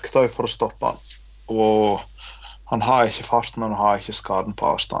noen verktøy for å stoppe han, og han har ikke farten, men han har ikke skaden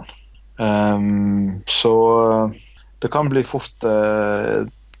på avstand. Så det kan bli fort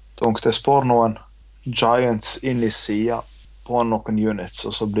tungt. Jeg spår noen Giants inn i siden på noen units,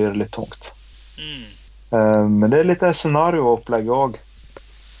 og så blir det litt tungt. Men det er litt et scenarioopplegg også.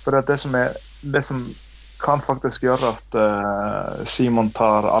 For at det som kan faktisk gjøre at Simon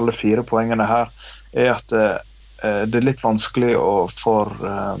tar alle 4 poengene her, er at det er litt vanskelig for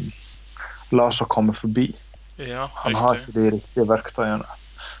Lars å komme forbi. Ja, han har ikke de riktige verktøyene.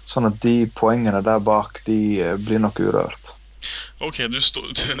 Sånn at de poengene der bak, de blir nok urørt. Ok, du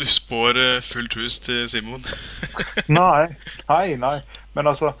spår fullt hus til Simon. Nei. Men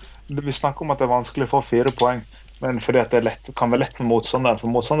altså, vi snakker om at det er vanskelig å få 4 poeng, men fordi at det kan være lett for motstandere,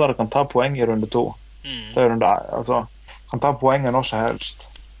 for motstandere kan ta poeng i runde 2. Det er runde 1, altså, kan ta poenget når som helst.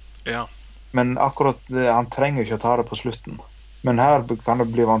 Ja. Men akkurat han trenger ikke å ta det på slutten. Men her kan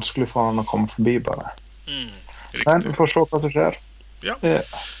det bli vanskelig for han å komme forbi bare. Men vi får se hva som skjer. Ja,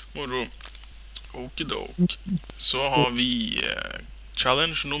 moro. Okidok. Så har vi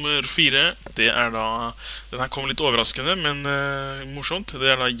challenge nummer 4. Det er da, den her kommer litt overraskende, men morsomt. Det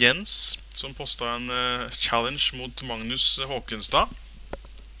er da Jens som postet en challenge mot Magnus Håkenstad.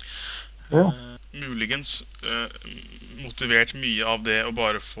 Ja. Muligens motivert mye av det å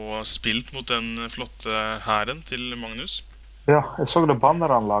bare få spilt mot den flotte hæren til Magnus. Ja, jeg så det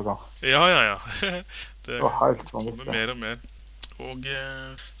banneranlaget. Ja. Det var helt vanvittig. Kommer mer og mer. Og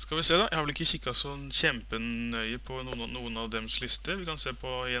skal vi se da, jeg har vel ikke kikket sånn kjempenøye på noen av dems lister. Vi kan se på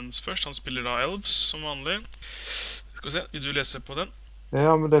Jens først, han spiller da Elves som vanlig. Skal vi se, vil du lese på den?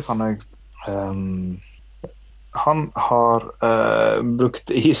 Ja, men det kan jeg. Han har brukt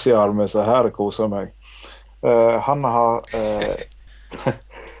easy-armet, så her koser meg. Han har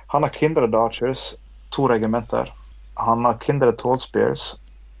Han har Kindred Archers, 2 regimenter. Han har Kindred Tall Spears,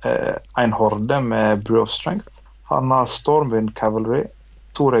 en horde med Brew of Strength. Han har Stormwind Cavalry,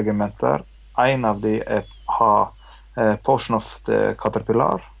 2 regimenter. En av de har Potion of the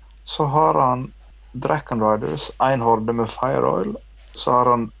Caterpillar. Så har han Dragon Riders, en horde med Fire Oil. Så har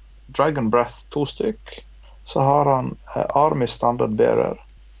han Dragon Breath, 2 stykk. Så har han Army Standard Bearer.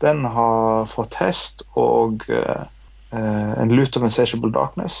 Den har fått hest og en Loot of Insatiable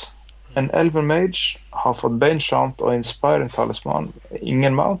Darkness. En Elven Mage har fått Bane Chant og Inspiring Talisman,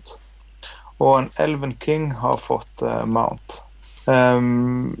 ingen mount. Og en Elven King har fått mount.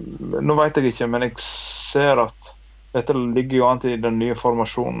 Nå vet jeg ikke, men jeg ser at dette ligger jo an til den nye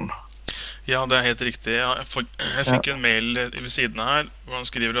formasjonen. Ja, det er helt riktig. Jeg fikk en mail ved siden her, hvor han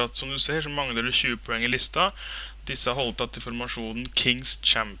skriver at som du ser, så mangler det 20 poeng i lista. Disse har holdt til formasjonen King's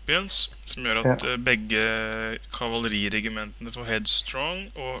Champions, som gjør at begge kavaleriregimentene får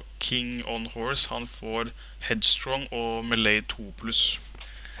Headstrong, og King on Horse, han får Headstrong og Melee 2+.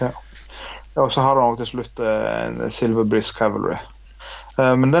 Ja, og så har han også til slutt en Silver Brisk Cavalry.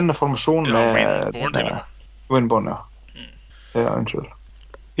 Men denne formasjonen Windborn, ja. Ja, unnskyld.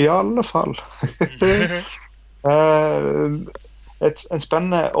 I alle fall. En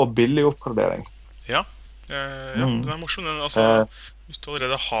spennende og billig oppgradering. Ja. Ja, det er morsomt. Altså, hvis du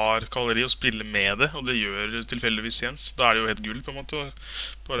allerede har kavalleri og spiller med det, og det gjør tilfeldigvis Jens, da er det jo helt gull på en måte å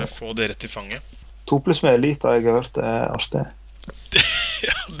bare få det rett i fanget. 2+ med elite, jeg har hørt det Arste.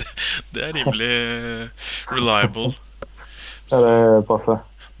 Ja, det er rimelig reliable. Så, det passer.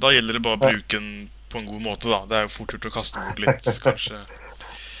 Da gjelder det bare å bruke den på en god måte da. Det er jo fort gjort å kaste bort litt, kanskje.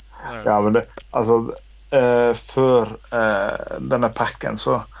 Ja, men det, altså, før denne packen,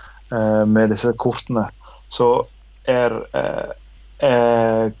 så med disse kortene, så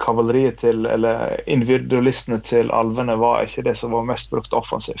kavaleriet til, eller individualistene til alvene var ikke det som var mest brukt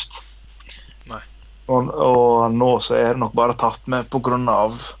offensivt. Nei. Og nå så er det nok bare tatt med på grunn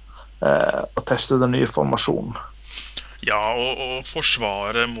av å teste den nye formasjonen. Ja, og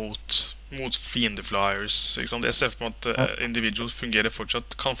forsvare mot fiendeflyers, ikke sant? Jeg ser for meg at individuals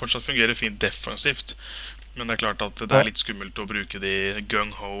kan fortsatt fungere fint defensivt, men det er klart at det er litt skummelt å bruke de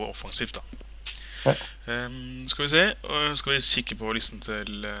gung-ho offensivt da. Skal vi se, skal vi kikke på listen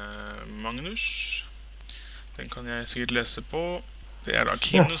til Magnus. Den kan jeg sikkert lese på. Det er da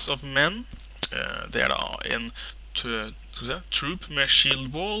Keenness of Men. Det er da en troop med shield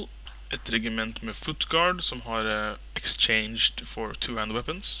wall, et regiment med footguard som har exchanged for two-hand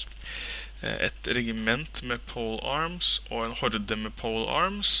weapons, et regiment med pole arms og en horde med pole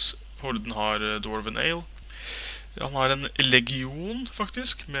arms. Horden har Dwarven Ale. Han har en legion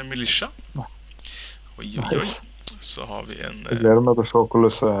faktisk med militia. Oi. Så har vi en Jeg gleder meg til å se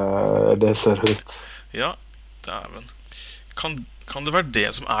hvordan det ser ut. Ja, dæven. Kan det være det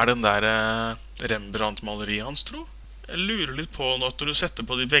som er den der Rembrandt-maleriet hans, tro? Jeg lurer litt på at når du setter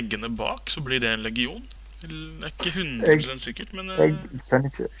på de veggene bak, så blir det en legion. Det er ikke 100% sikkert, men jeg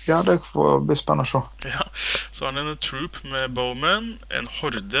kjenner ikke. Ja, det får bli spennende å se. Ja, så har han en troop med bowmen, en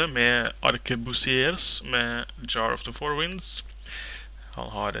horde med arquebusiers med Jar of the Four Winds.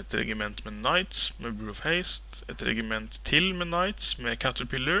 Han har et regiment med knights med Brew of Haste, et regiment til med knights med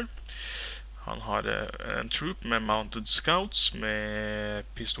Caterpillar. Han har en troop med mounted scouts med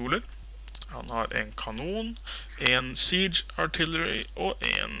pistoler. Han har en kanon, en siege artillery og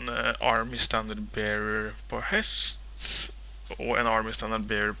en army standard bearer på hest, og en army standard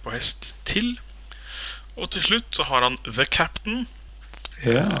bearer på hest til. Og til slutt så har han The Captain,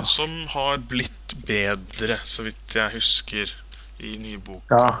 som har blitt bedre, så vidt jeg husker, i nye bok.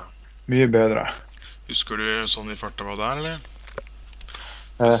 Ja, mye bedre. Husker du sånn i farta hva det er, eller?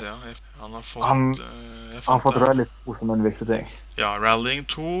 Han har fått rally 2 som en viktig ting. Ja, Rallying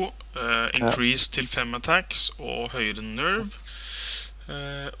 2, increase til 5 attacks og høyere nerve.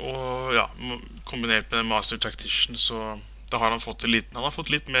 Og ja, kombinert med Master Tactician, så da har han fått litt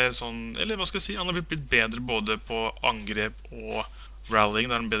mer sånn, eller hva skal jeg si, han har blitt bedre både på angrep og rallying,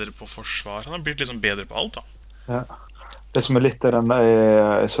 da er han bedre på forsvar. Han har blitt liksom bedre på alt da. Ja. Det som er litt den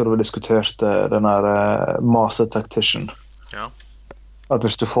jeg så vi diskuterte, den her Master Tactician. Ja. At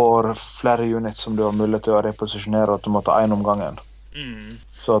hvis du får flere units som du har mulighet til å reposisjonere, at du må ta en om gangen.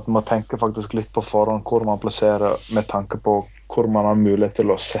 Så at man tenker faktisk litt på forhånd hvor man plasserer, med tanke på hvor man har mulighet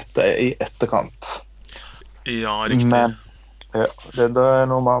til å sette i etterkant. Ja, riktig. Men ja, det er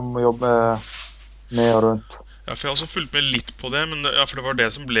noe man må jobbe med og rundt. Ja, for jeg har også fulgt med litt på det, men for det var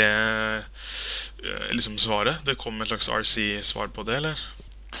det som ble liksom svaret. Det kom et slags RC-svar på det, eller?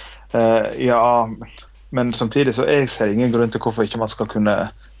 Ja, men samtidig så jeg ser ingen grunn til hvorfor ikke man skal kunne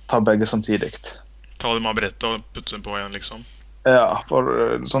ta begge samtidig. Ta dem av brettet og putte dem på igjen, liksom? Ja, for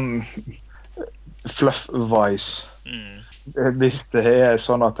sånn fluff-wise. Mm. Hvis det er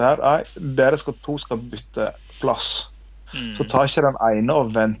sånn at dere to skal bytte plass, så tar ikke den ene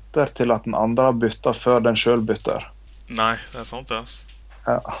og venter til at den andre har byttet før den selv bytter. Nei, det sant det, altså.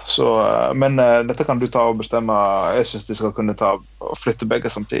 Ja, så, men dette kan du ta og bestemme. Jeg synes de skal kunne ta og flytte begge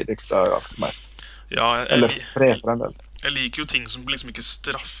samtidig. Det er alltid meg. Ja, Eller 3 for en del. Jeg liker jo ting som liksom ikke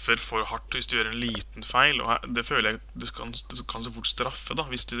straffer for hardt hvis du gjør en liten feil, og det føler jeg det kan så fort straffe da,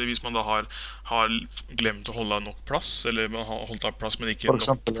 hvis man da har glemt å holde av nok plass, eller man har holdt av plass, men ikke For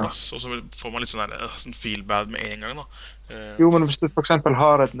eksempel, nok plass, og så får man litt sånn feel bad med en gang da. Jo, men hvis du for eksempel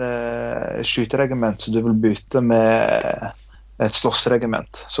har et skyteregiment så du vil bytte med et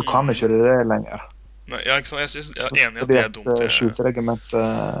slåssregiment, så kan du ikke det lenger. Nei, jeg er enig i at det er dumt. Fordi at skyteregiment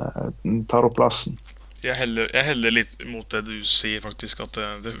tar opp plassen. Jeg heller litt mot det du sier, faktisk, at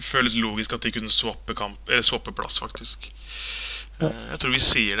det føles logisk at de kunne swappe plass, faktisk. Jeg tror vi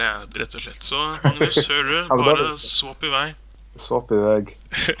sier det, rett og slett. Så Magnus, hører du, bare swap i vei. Swap i vei.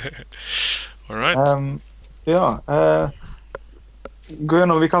 All right. Ja, gå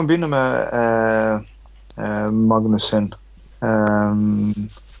gjennom, vi kan begynne med Magnus sin.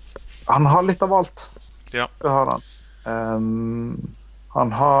 Han har litt av alt. Ja. Det har han.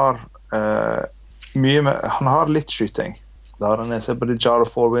 Han har han har litt skyting. Da har han ser på de Jar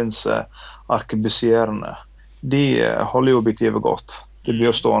of Four Winds arkebusierende. De holder jo objektivet godt. De blir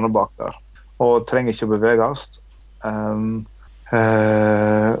jo stående bak der og trenger ikke å beveges.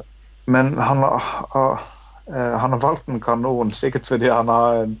 Men han har valgt en kanon, sikkert fordi han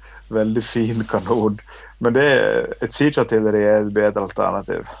har en veldig fin kanon. Men et siege-artilleri er et bedre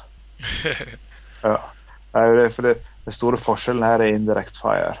alternativ. Ja. For det store forskjellen her er indirect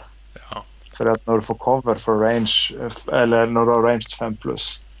fire. Ja. For at når du får cover for range, eller når du har ranged 5+,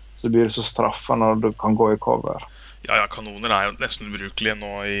 så blir det så straffa når du kan gå i cover. Ja, kanoner er jo nesten ubrukelige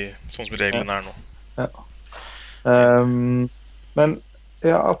nå, sånn som reglene er nå. Ja. Men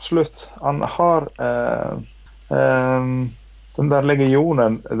ja, absolutt. Han har den der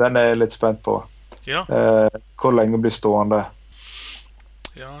legionen, den er jeg litt spent på. Ja. Hvor lenge blir stående.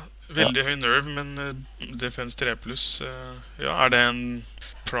 Ja, veldig høy nerve, men defense 3+. Ja, er det en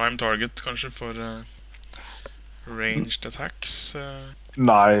prime target, kanskje, for ranged attacks?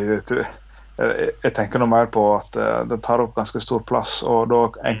 Nei, jeg tenker noe mer på at det tar opp ganske stor plass, og da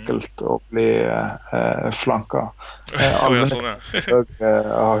er det enkelt å bli flanka. Alle sånn, ja.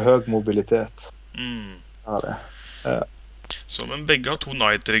 har høy mobilitet. Ja, det. Så, men begge har 2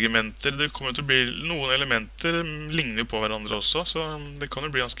 Knight-regimenter. Det kommer til å bli noen elementer ligner på hverandre også, så det kan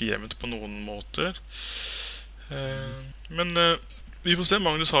jo bli ganske jevnt på noen måter. Men vi får se.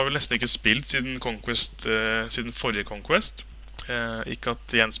 Magnus har vel nesten ikke spilt siden forrige Conquest. Ikke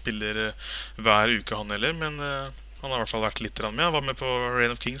at Jens spiller hver uke han heller, men han har i hvert fall vært litt med. Han var med på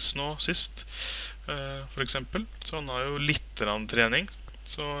Reign of Kings nå sist, for eksempel. Så han har jo litt trening.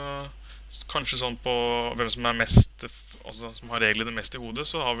 Så kanskje sånn på hvem som er mest, altså som har reglene mest i hodet,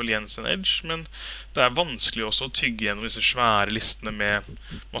 så har vel Jens en edge, men det er vanskelig også å tygge gjennom disse svære listene med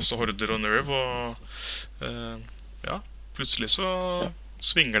masse horder og nerve, og ja, plutselig så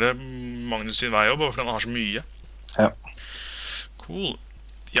svinger det Magnus sin vei også, bare fordi han har så mye. Ja. Cool.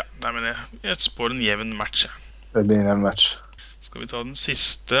 Ja, nei, men jeg spår en jevn match. Det blir en match. Skal vi ta den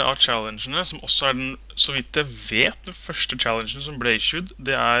siste av challengene, som også er den, så vidt jeg vet, den første challengen som ble issued.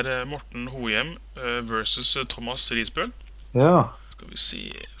 Det er Morten Hohjem versus Thomas Risbøl. Ja. Skal vi si,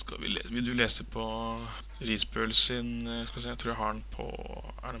 vil du lese på Risbøl sin, skal vi se, jeg tror jeg har den på,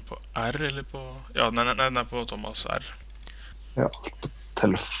 er den på R eller på, ja, nei, den er på Thomas R. Ja, alt på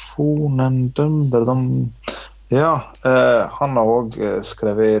telefonen, ja, han har også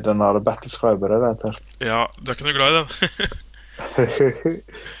skrevet i denne Battlescriber, det heter. Ja, du er ikke noe glad i den? Det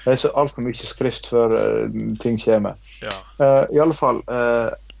er så alt for mye skrift før ting kommer. Ja. I alle fall,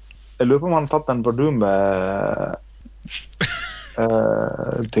 jeg lurer på om han har tatt en Verdum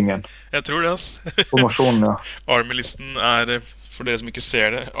tingen. Jeg tror det, altså. Formasjonen, ja. Army-listen er, for dere som ikke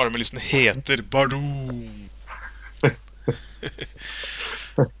ser det, Army-listen heter Bardum.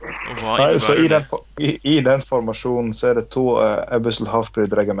 Nei, så i den formasjonen så er det 2 Abyssal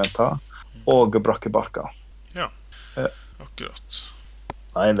Half-Breed-regimenter og Brakkebarka. Ja, akkurat.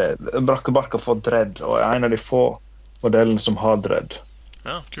 Nei, Brakkebarka får dread, og er en av de få modellene som har dread.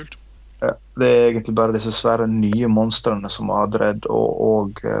 Ja, kult. Det er egentlig bare disse svære nye monstrene som har dread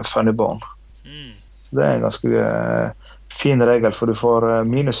og Funnybone. Så det er en ganske fin regel, for du får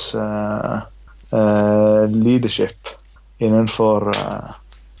minus leadership innenfor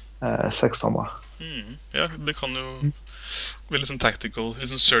 6 tommer. Ja, det kan jo Veldig sånn tactical, litt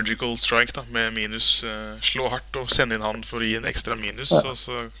sånn surgical strike da, med minus. Slå hardt og sende inn han for å gi en ekstra minus. Ja. Og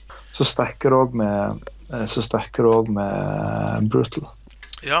så Så stekker òg med Brutal.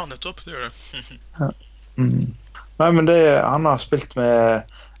 Ja, nettopp. Det gjør det. Mm. Nei, men han har spilt med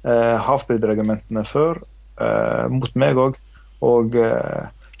Halfbreed-regimentene før, mot meg òg, og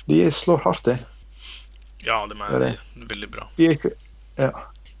de slår hardt i. Ja, de er veldig bra. De er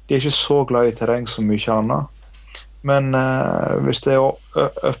ikke så glad i terreng som mye annet, men hvis det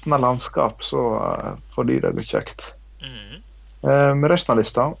åpner landskap, så får de det kjekt. Med resten av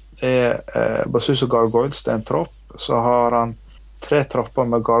lista Basusu Gargoyles, det er en tropp. Så har han 3 tropper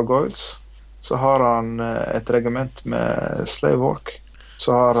med Gargoyles. Så har han et regiment med Slave Orc.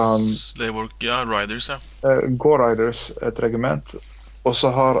 Så har han Slave Orc, ja, Riders, ja. Gore Riders, et regiment. Og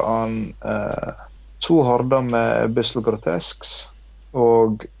så har han 2 horder med Abyssal Grotesques.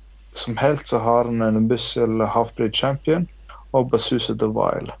 Og som helt så har han en Abyssal Halfbreed Champion og Basusu the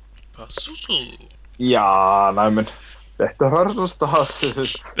Vile. Basusu. Ja, nei, men dette høres så stas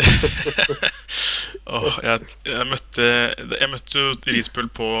ut. Jeg møtte jo Risbøl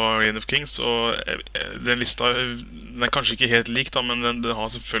på Reign of Kings, og den lista den er kanskje ikke helt lik, da, men den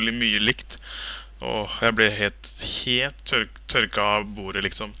har selvfølgelig mye likt. Og jeg ble helt tørka av bordet,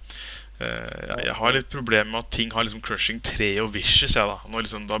 liksom. Jeg har litt problemer med at ting har liksom crushing 3 og vicious, da.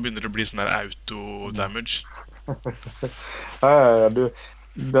 Da begynner det å bli sånn der auto-damage. Ja,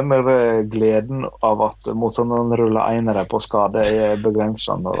 den der gleden av at motstanderen ruller einere på skade er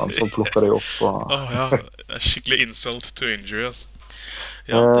begrenset når han så plukker det opp. Ja, det er skikkelig insult to injury, altså.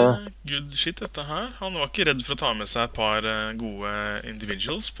 Ja, det er good shit dette her. Han var ikke redd for å ta med seg et par gode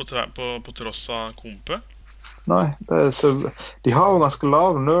individuals på tross av kompet. Nei, de har jo ganske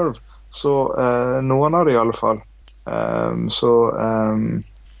lav nerve, så noen av de i alle fall.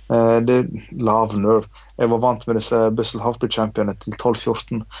 Det er lav nerve. Jeg var vant med disse Abyssal Halfbreed Championene til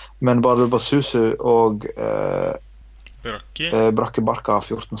 12-14, men bare Basusu og Brakke Barka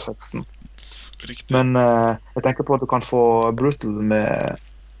 14-16. Riktig. Men jeg tenker på at du kan få Brutal med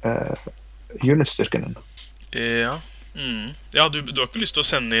unitstyrken din. Ja. Ja, du har ikke lyst til å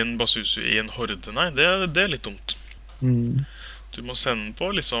sende inn Basusu i en horde, nei. Det er litt dumt. Du må sende den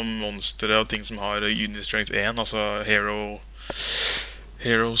på liksom monstre og ting som har unit strength 1, altså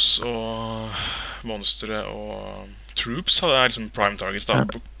Heroes og monstre og troops er liksom prime targets da.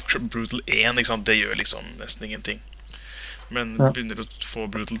 Brutal 1, ikke sant? Det gjør liksom nesten ingenting. Men begynner du å få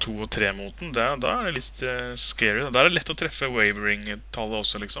Brutal 2 og 3 mot den, da er det litt scary. Da er det lett å treffe wavering-tallet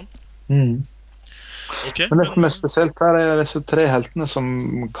også, liksom. Men det som er spesielt her er disse 3 heltene som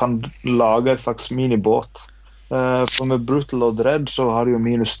kan lage et slags minibåt. For med Brutal og Dread så har de jo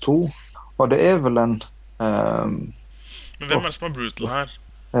 -2, og det er vel en Men hvem er det som har Brutal her?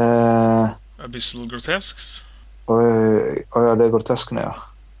 Abyssal Grotesques? Ja, det er Groteskene, ja.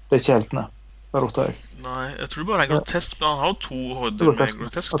 Det er ikke heltene. Det roter jeg. Nei, jeg tror bare det er Grotesk, men han har jo 2 horder med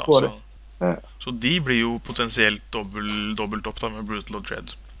Grotesk, da. Så de blir jo potensielt dobbelt opp da med Brutal og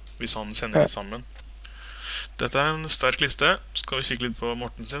Dread, hvis han sender det sammen. Dette er en sterk liste. Skal vi kikke litt på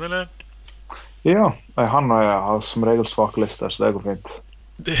Morten sin, eller? Ja, han har som regel svake lister, så det går fint.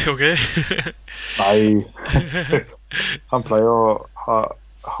 Det er ok. Nei. Han pleier å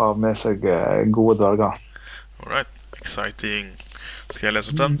ha med seg gode dverger. Alright, exciting. Skal jeg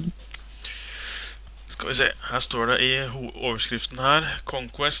lese opp den? Skal vi se, her står det i overskriften her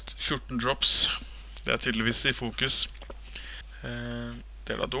Conquest 14 drops. Det er tydeligvis i fokus.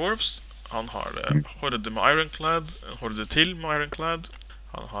 Del av Dwarves. Han har horde med Ironclad, en horde til med Ironclad.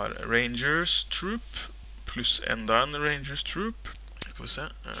 Han har Rangers Troop pluss enda en Rangers Troop. Skal vi se.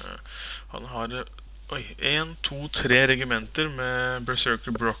 Han har 1, 2, 3 regimenter med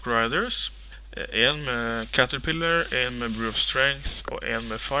Berserker Brock Riders. En med Caterpillar, en med Brew of Strength og en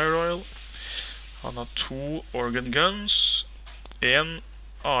med Fire Oil. Han har 2 Organ Guns, en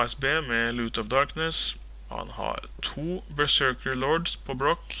ASB med Loot of Darkness. Han har 2 Berserker Lords på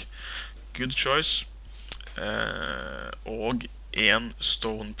Brock, good choice. Og en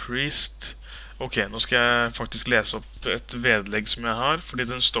Stone Priest. Ok, nå skal jeg faktisk lese opp et vedlegg som jeg har, fordi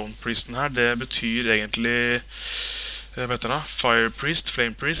den Stone Priesten her, det betyr egentlig vet du da, Fire Priest,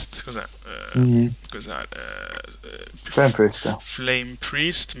 Flame Priest. Skal vi se her Flame Priest, ja. Flame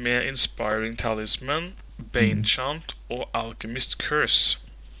Priest med Inspiring Talisman, Bane Chant og Alchemist Curse.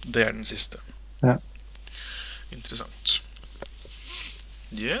 Det er den siste. Ja. Interessant.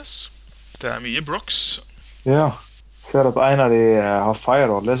 Yes. Det er mye Brocks. Ja. Ser at en av de har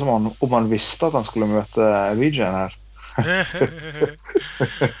Fireroll. Det er som om han visste at han skulle møte Regen her. Ja,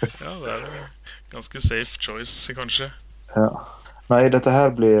 det er ganske safe choice, kanskje. Ja. Nei, dette her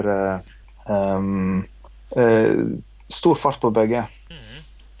blir stor fart på begge. Mhm.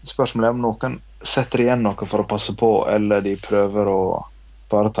 Spørsmålet er om noen setter igjen noe for å passe på, eller de prøver å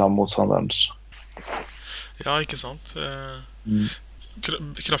bare ta motstanderens. Ja, ikke sant? Mm.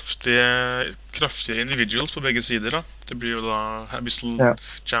 Kraftige individuals på begge sider, da. Det blir jo da Abyssal Ja.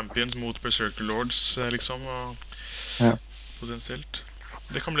 Champions mot Berserker Lords, liksom, og Ja. potensielt.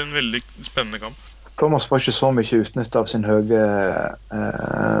 Det kan bli en veldig spennende kamp. Thomas får ikke så mye utnytt av sin høye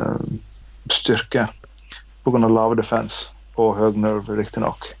styrke på grunn av lave defense og høy nerve, riktig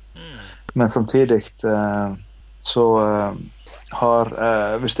nok. Men samtidig så har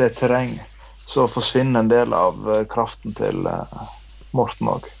hvis det er terreng, så forsvinner en del av kraften til Morten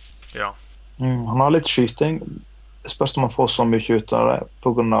også. Ja. Han har litt skyting. Det spørs om han får så mye ut av det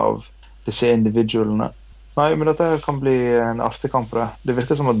på grunn av disse individualene. Nei, men dette kan bli en artig kamp. Det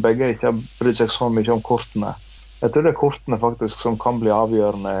virker som at begge ikke har brydd seg så mye om kortene. Jeg tror det er kortene faktisk som kan bli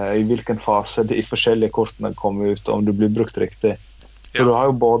avgjørende i hvilken fase de forskjellige kortene kommer ut, om du blir brukt riktig. For du har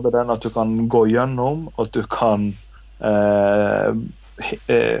jo både den at du kan gå gjennom, og at du kan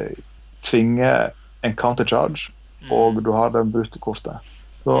tvinge en countercharge, og du har den brute kortet.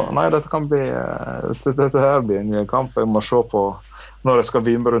 Så nei, dette kan bli dette her blir en kamp jeg må se på når jeg skal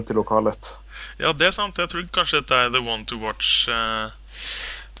vime rundt i lokalet. Ja, det er sant. Jeg tror kanskje dette er the one to watch,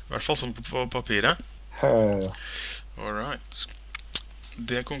 i hvert fall sånn på papiret. Alright.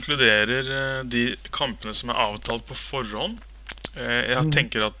 Det konkluderer de kampene som er avtalt på forhånd. Jeg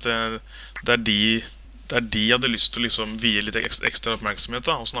tenker at det er de jeg hadde lyst til å liksom vie litt ekstra oppmerksomhet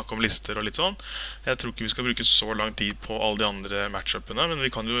da, og snakke om lister og litt sånn. Jeg tror ikke vi skal bruke så lang tid på alle de andre matchupene, men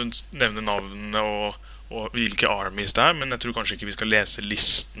vi kan jo nevne navnene og hvilke armies det er, men jeg tror kanskje ikke vi skal lese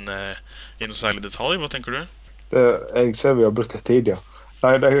listene i noe særlig detalj. Hva tenker du? Jeg ser vi har brukt litt tid, ja.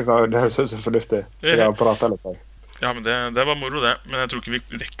 Nei, det synes jeg er fornuftig. Jeg har pratet litt her. Ja, men det var moro det. Men jeg tror ikke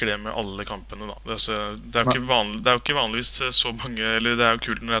vi rekker det med alle kampene da. Det er jo ikke vanligvis så mange, eller det er jo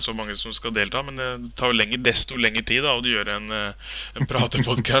kult når det er så mange som skal delta, men det tar jo desto lengre tid da, å gjøre en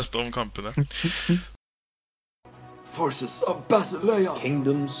pratepodcast om kampene. Forces of Basileia.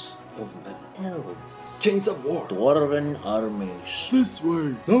 Kingdoms of men. Elves. Kings of war. Dwarven armies. This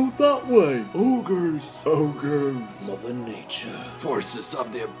way. No, that way. Ogres. Ogres. Mother Nature. Forces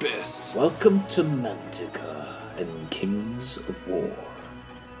of the Abyss. Welcome to Mantica and Kings of War.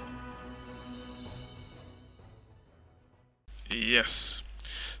 Yes.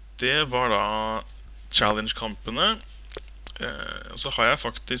 Det var da challenge-kampene. Så har jeg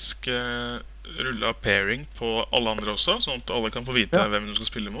faktisk rullet pairing på alle andre også, sånn at alle kan få vite hvem du skal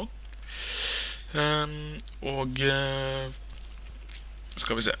spille mot. Og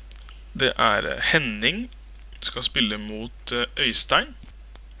skal vi se. Det er Henning skal spille mot Øystein.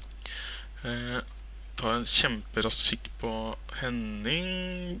 Ta en kjemperask kikk på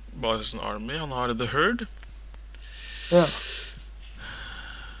Henning. Barson Army. Han har The Herd. Ja.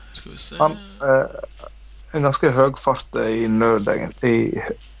 Skal vi se. Han en ganske høy fart i nød, egentlig, i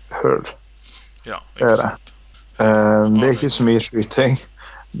Herd. Ja, ikke sant. Det er ikke så mye skyting.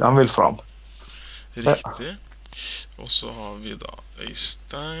 Han vil fram. Riktig. Og så har vi da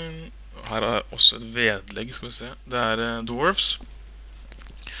Øystein. Her er også et vedlegg, skal vi se. Det er Dwarves.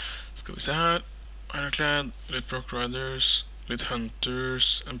 Skal vi se her. Ironclad, litt Rock Riders, litt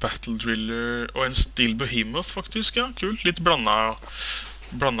Hunters, en Battle Driller og en Steel Behemoth faktisk, ja. Kult. Litt blanda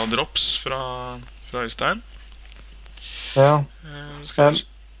drops fra Øystein. Ja. Skal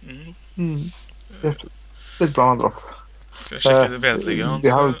vi litt blanda drops. Skal jeg sjekke det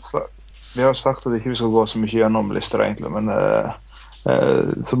vedlegget hans? Vi har sagt at ikke vi skal gå så mye gjennom lister egentlig, men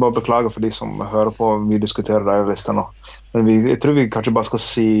så bare beklager for de som hører på vi diskuterer de listene nå. Men jeg tror vi kanskje bare skal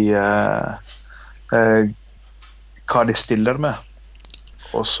si hva de stiller med,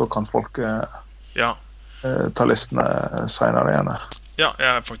 og så kan folk ta listene senere igjen. Ja,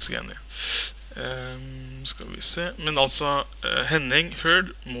 jeg er faktisk enig. Skal vi se. Men altså Henning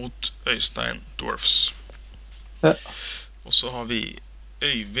Herd mot Øystein Dwarfs. Ja. Og så har vi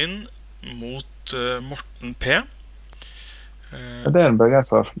Øyvind mot Morten P. Det er en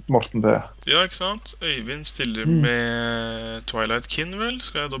bergenser, Morten P. Ja, ikke sant? Øyvind stiller med Twilight Kin, vel?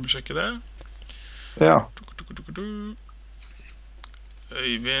 Skal jeg dobbeltsjekke det? Ja.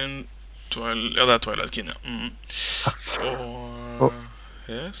 Øyvind ja, det er Twilight Kin, ja. Og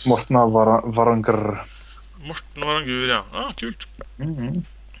yes. Morten har Varangur. Morten Varangur, ja. Kult.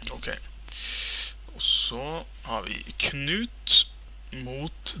 Ok. Og så har vi Knut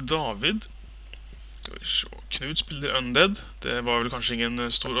mot David. Skal vi se. Knut spiller Undead. Det var vel kanskje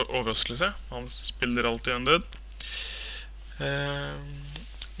ingen stor overraskelse. Han spiller alltid Undead.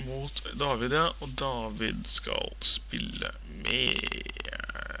 Mot David, ja. Og David skal spille med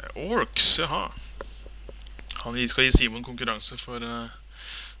Orcs, jaha. Han skal gi Simon konkurranse for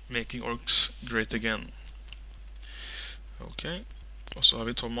Making Orcs Great Again. Ok. Og så har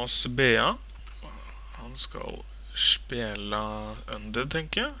vi Thomas Bea. Han skal spille Undead,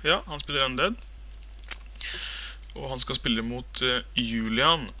 tenker jeg. Ja, han spiller Undead. Og han skal spille mot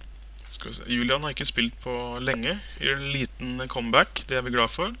Julian. Skal vi se. Julian har ikke spilt på lenge. Gjør en liten comeback, det er vi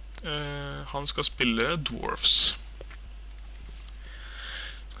glad for. Han skal spille Dwarfs.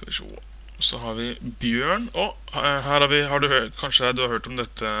 Skal vi se. Så har vi Bjørn. Her har vi, kanskje du har hørt om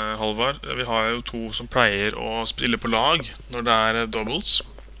dette, Halvard. Vi har jo to som pleier å spille på lag når det er doubles.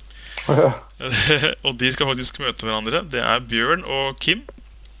 Og de skal faktisk møte hverandre. Det er Bjørn og Kim.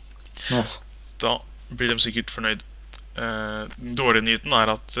 Nice. Da blir de sikkert fornøyd. Den dårlige nyheten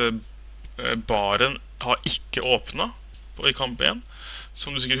er at baren har ikke åpnet i kamp 1.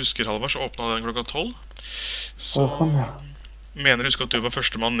 Som du sikkert husker, Halvard, så åpnet den klokka 12. Så mener du husker at du var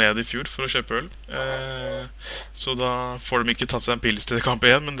første mann ned i fjor for å kjøpe øl. Så da får de ikke tatt seg en pils til kamp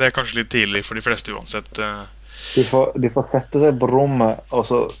 1, men det er kanskje litt tidlig for de fleste uansett. De får sette seg på rommet, og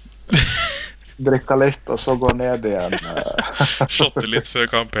så drikke litt, og så gå ned igjen. Shotte litt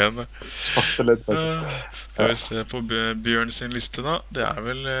før kamp 1. Shotte litt før. Skal vi se på Bjørn sin liste da. Det er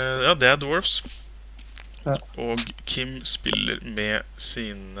vel, ja, det er Dwarfs. Ja. Og Kim spiller med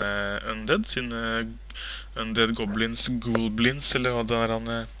sine Undead, sine Undead Goblins, Ghoulblins, eller hva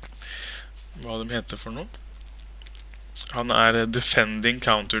de heter for noe. Han er Defending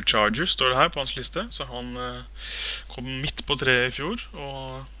Countercharger, står det her på hans liste. Så han kom midt på 3 i fjor,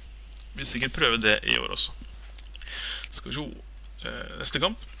 og vil sikkert prøve det i år også. Skal vi se. Neste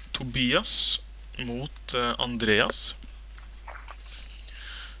kamp, Tobias mot Andreas.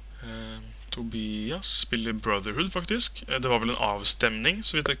 Tobias spiller Brotherhood, faktisk. Det var vel en avstemning,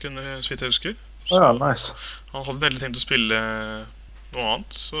 så vidt jeg husker. Så Ja, nice. han hadde egentlig tenkt å spille noe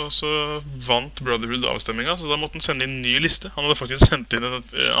annet, så vant Brotherhood avstemminga, så da måtte han sende inn en ny liste. Han hadde faktisk sendt inn en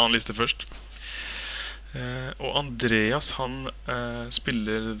annen liste først. Og Andreas, han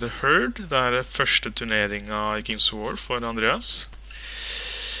spiller The Herd. Det er første turneringa i King's War for Andreas.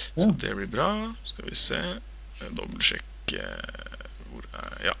 Så det blir bra. Skal vi se. Dobbeltsjekke.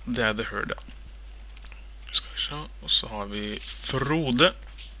 Ja, det er The Herd, ja. Skal vi se. Og så har vi Frode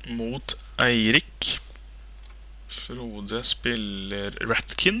mot Eirik. Frode spiller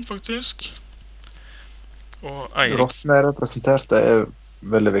Ratkin, faktisk. Og Eirik... Rotten er representert, det er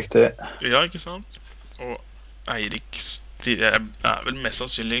veldig viktig. Ja, ikke sant? Og Eirik er vel mest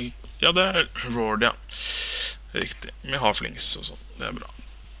sannsynlig... Ja, det er Roard, ja. Riktig. Med halflings og sånn. Det er bra.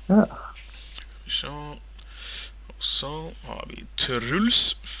 Ja. Så... Og så har vi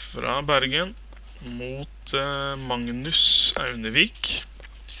Truls fra Bergen mot Magnus Aunevik.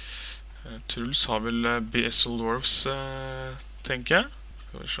 Truls har vel Bissell Dwarfs, tenker jeg.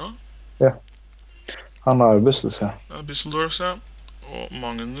 Skal vi se. Ja. Han har jo Bissell, ja. Ja, Bissell Dwarfs, ja. Og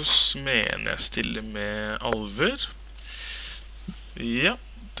Magnus mener jeg stiller med alver. Ja,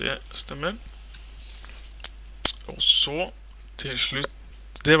 det stemmer. Og så, til slutt,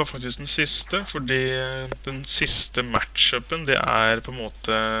 det var faktisk den siste, fordi den siste matchupen, det er på en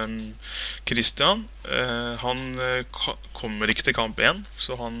måte Christian. Han kommer ikke til kamp 1,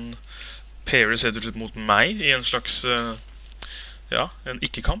 så han pairer seg ut mot meg i en slags, ja, en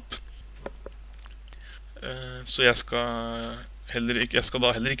ikke-kamp. Så jeg skal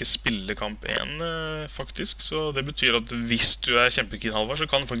da heller ikke spille kamp 1, faktisk. Så det betyr at hvis du er kjempekeen, Halvard, så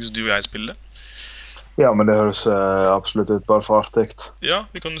kan faktisk du og jeg spille. Ja, men det høres absolutt ut bare for artigt. Ja,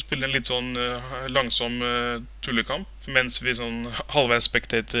 vi kan jo spille en litt sånn langsom tullekamp, mens vi sånn halvveis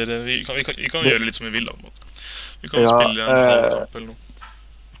spectator, vi kan gjøre litt som vi vil da, på en måte. Vi kan spille en halvkamp eller noe.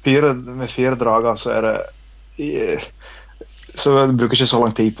 Med 4 drager så er det... Så jeg bruker ikke så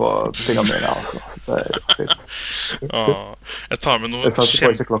lang tid på tingene mine. Altså. Det er jo fint. Jeg tar med noe Jeg satte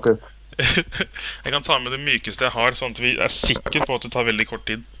på ikke klokka ut. Jeg kan ta med det mykeste jeg har, sånn at vi er sikre på at det tar veldig kort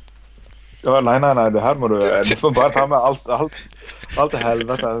tid. Ja, nei, det her må du får bare ta med alt i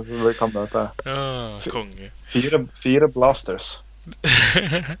helvete som vi kan møte. Ja, konge. 4 blasters.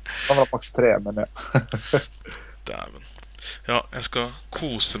 Det var maks 3, men ja. Dæven. Ja, jeg skal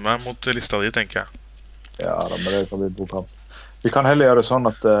kose meg mot lista di, tenker jeg. Ja, men det kan bli bokkamp. Vi kan heller gjøre det sånn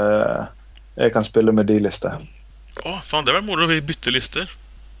at jeg kan spille med de liste. Faen, det var moro, vi bytter lister.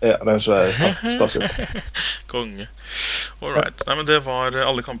 Ja, det er så stas ut. Konge. Alright, nei, men det var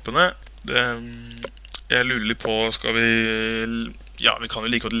alle kampene. Jeg lurer litt på, skal vi... Ja, vi kan jo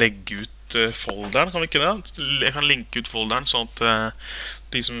like godt legge ut folderen, kan vi ikke det? Jeg kan linke ut folderen, sånn at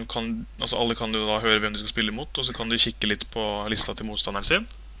de som kan... Altså, alle kan jo da høre hvem de skal spille mot, og så kan de kikke litt på lista til motstanderen sin.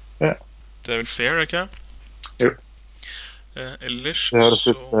 Ja. Det er vel fair, ikke? Jo. Ellers det høres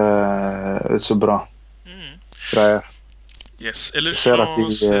ut så bra. greier. Yes, eller Ser så... at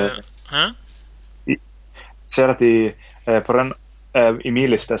de, Hæ? ser at de på den i min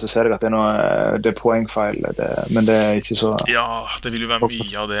liste så ser jeg at det er poengfeil, men det er ikke så... Ja, det vil jo være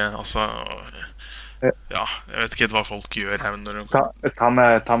mye av det, altså... Ja, jeg vet ikke helt hva folk gjør her når de... Ta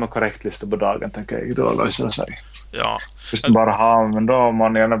med korrekt liste på dagen, tenker jeg. Da løser det seg. Ja. Hvis du bare har, men da må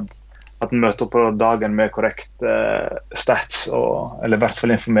man gjerne at man møter opp på dagen med korrekt stats, eller i hvert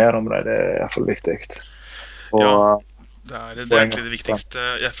fall informere om det. Det er i hvert fall viktig. Og, ja, det er egentlig det viktigste.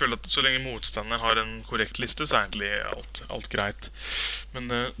 Jeg føler at så lenge motstanderen har en korrekt liste, så er egentlig alt greit. Men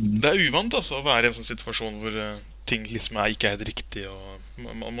det er uvant altså, å være i en sånn situasjon hvor ting liksom ikke er helt riktig, og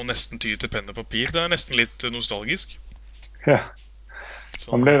man må nesten ty til penn og papir. Det er nesten litt nostalgisk. Ja.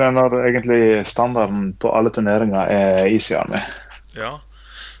 Man blir det når egentlig standarden på alle turneringer er Easy Army. Ja,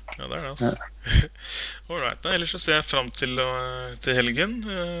 det er det altså. Ja. Alright, ellers så ser jeg frem til helgen.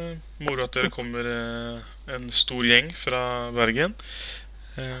 Moro at dere kommer en stor gjeng fra Bergen.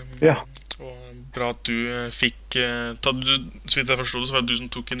 Ja. Og bra at du fikk så vidt jeg forstod det, så var det du som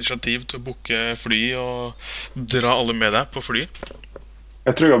tok initiativ til å booke fly og dra alle med deg på fly.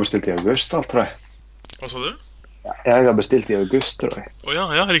 Jeg tror jeg har bestilt i august, alt tror jeg. Hva sa du? Ja, jeg har bestilt i august, tror jeg.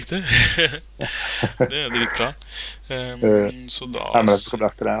 Ja, riktig. Det er dritbra. Så da... Ja, men det skal bli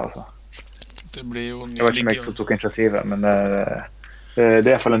etter det, altså. Det blir jo... Jeg vet ikke om jeg som tok initiativet, men det er i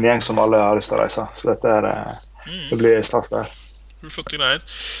hvert fall en gjeng som alle har lyst til å reise. Så det blir stas der. Flotte greier.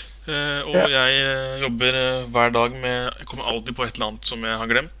 Og jeg jobber hver dag med... Jeg kommer alltid på et eller annet som jeg har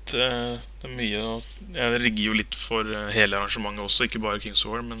glemt. Det er mye... Jeg rigger jo litt for hele arrangementet også, ikke bare Kings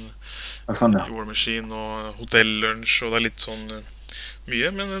of War, men sånn, ja. War Machine og hotelllunsj, og det er litt sånn mye,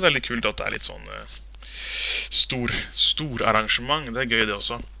 men det er litt kult at det er litt sånn stor arrangement. Det er gøy det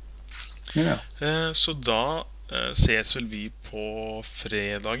også. Ja. Så da ses vel vi på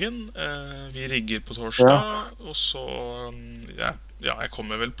fredagen. Vi rigger på torsdag, og så jeg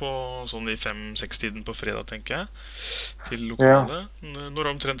kommer vel på sånn i 5-6-tiden på fredag, tenker jeg, til lokalet.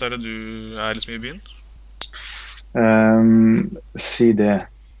 Når omtrent er det du er liksom i byen? Si det.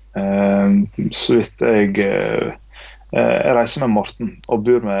 Så vidt jeg reiser med Morten og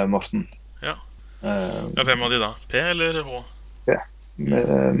bor med Morten. Ja. Hvem av de da? P eller H? P. Med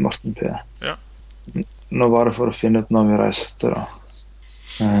Morten P. Ja. Nå var det for å finne ut når vi reiste da.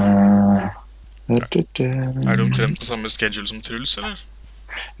 Er du omtrent på samme schedule som Truls, eller?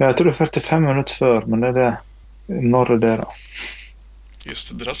 Ja, jeg tror det er 45 minutter før, men det er det. Når er det da?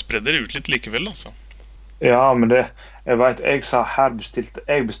 Just det, dere spredder ut litt likevel, altså. Ja, men det, jeg vet,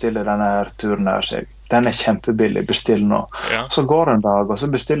 jeg bestiller denne her turen her, så den er kjempebillig, bestill nå. Ja. Så går en dag, og så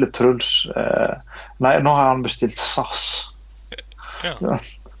bestiller Truls, nei, nå har han bestilt SAS. Ja.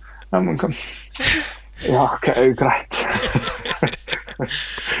 Ja, men ok, greit.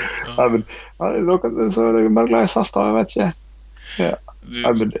 Ja, men, så er det bare glad i SAS da, jeg vet ikke. Ja.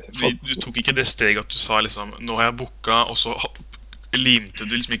 Du tok ikke det steget at du sa liksom, nå har jeg booket, og så limte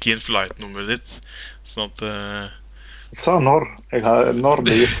du liksom ikke inn flight-nummeret ditt, sånn at... Jeg sa når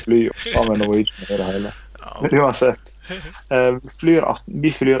det gikk fly av med Norwegian i det hele. Ja. Men uansett, vi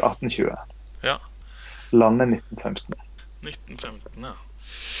flyr 1820. Ja. Lander 1915. 1915, ja.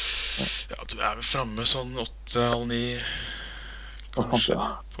 Ja, du er vel fremme sånn 8-9 kanskje,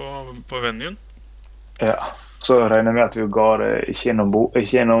 ja. på venuen. Ja, så regner jeg med at vi går ikke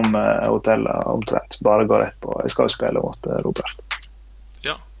innom hotellet omtrent, bare går rett på. Jeg skal jo spille mot Robert.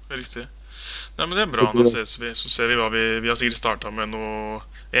 Ja, riktig. Nei, men det er bra, da ses vi. Så ser vi hva vi har sikkert startet med en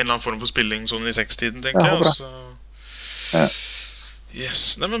eller annen form for spilling sånn i 6-tiden, tenker jeg. Altså. Ja.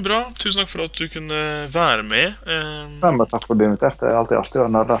 Yes, nei, men bra. Tusen takk for at du kunne være med. Ja, men takk for at du inviterte. Det er alltid artig å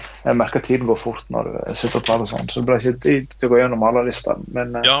nørde. Jeg merker tiden går fort når du sitter og tar det sånn, så det ble ikke tid til å gå gjennom alle listene. Men,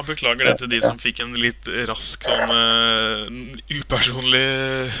 ja, beklager det til de som fikk en litt rask, sånn upersonlig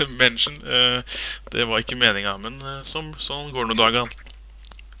mention. Det var ikke meningen, men sånn går det noen dager.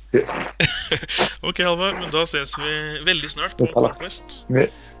 Ja. Ok, Halvard, men da ses vi veldig snart på Conquest.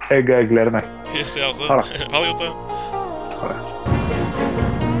 Jeg gleder meg. Jeg ser altså. Ha det. Ha det godt, da. Ha det.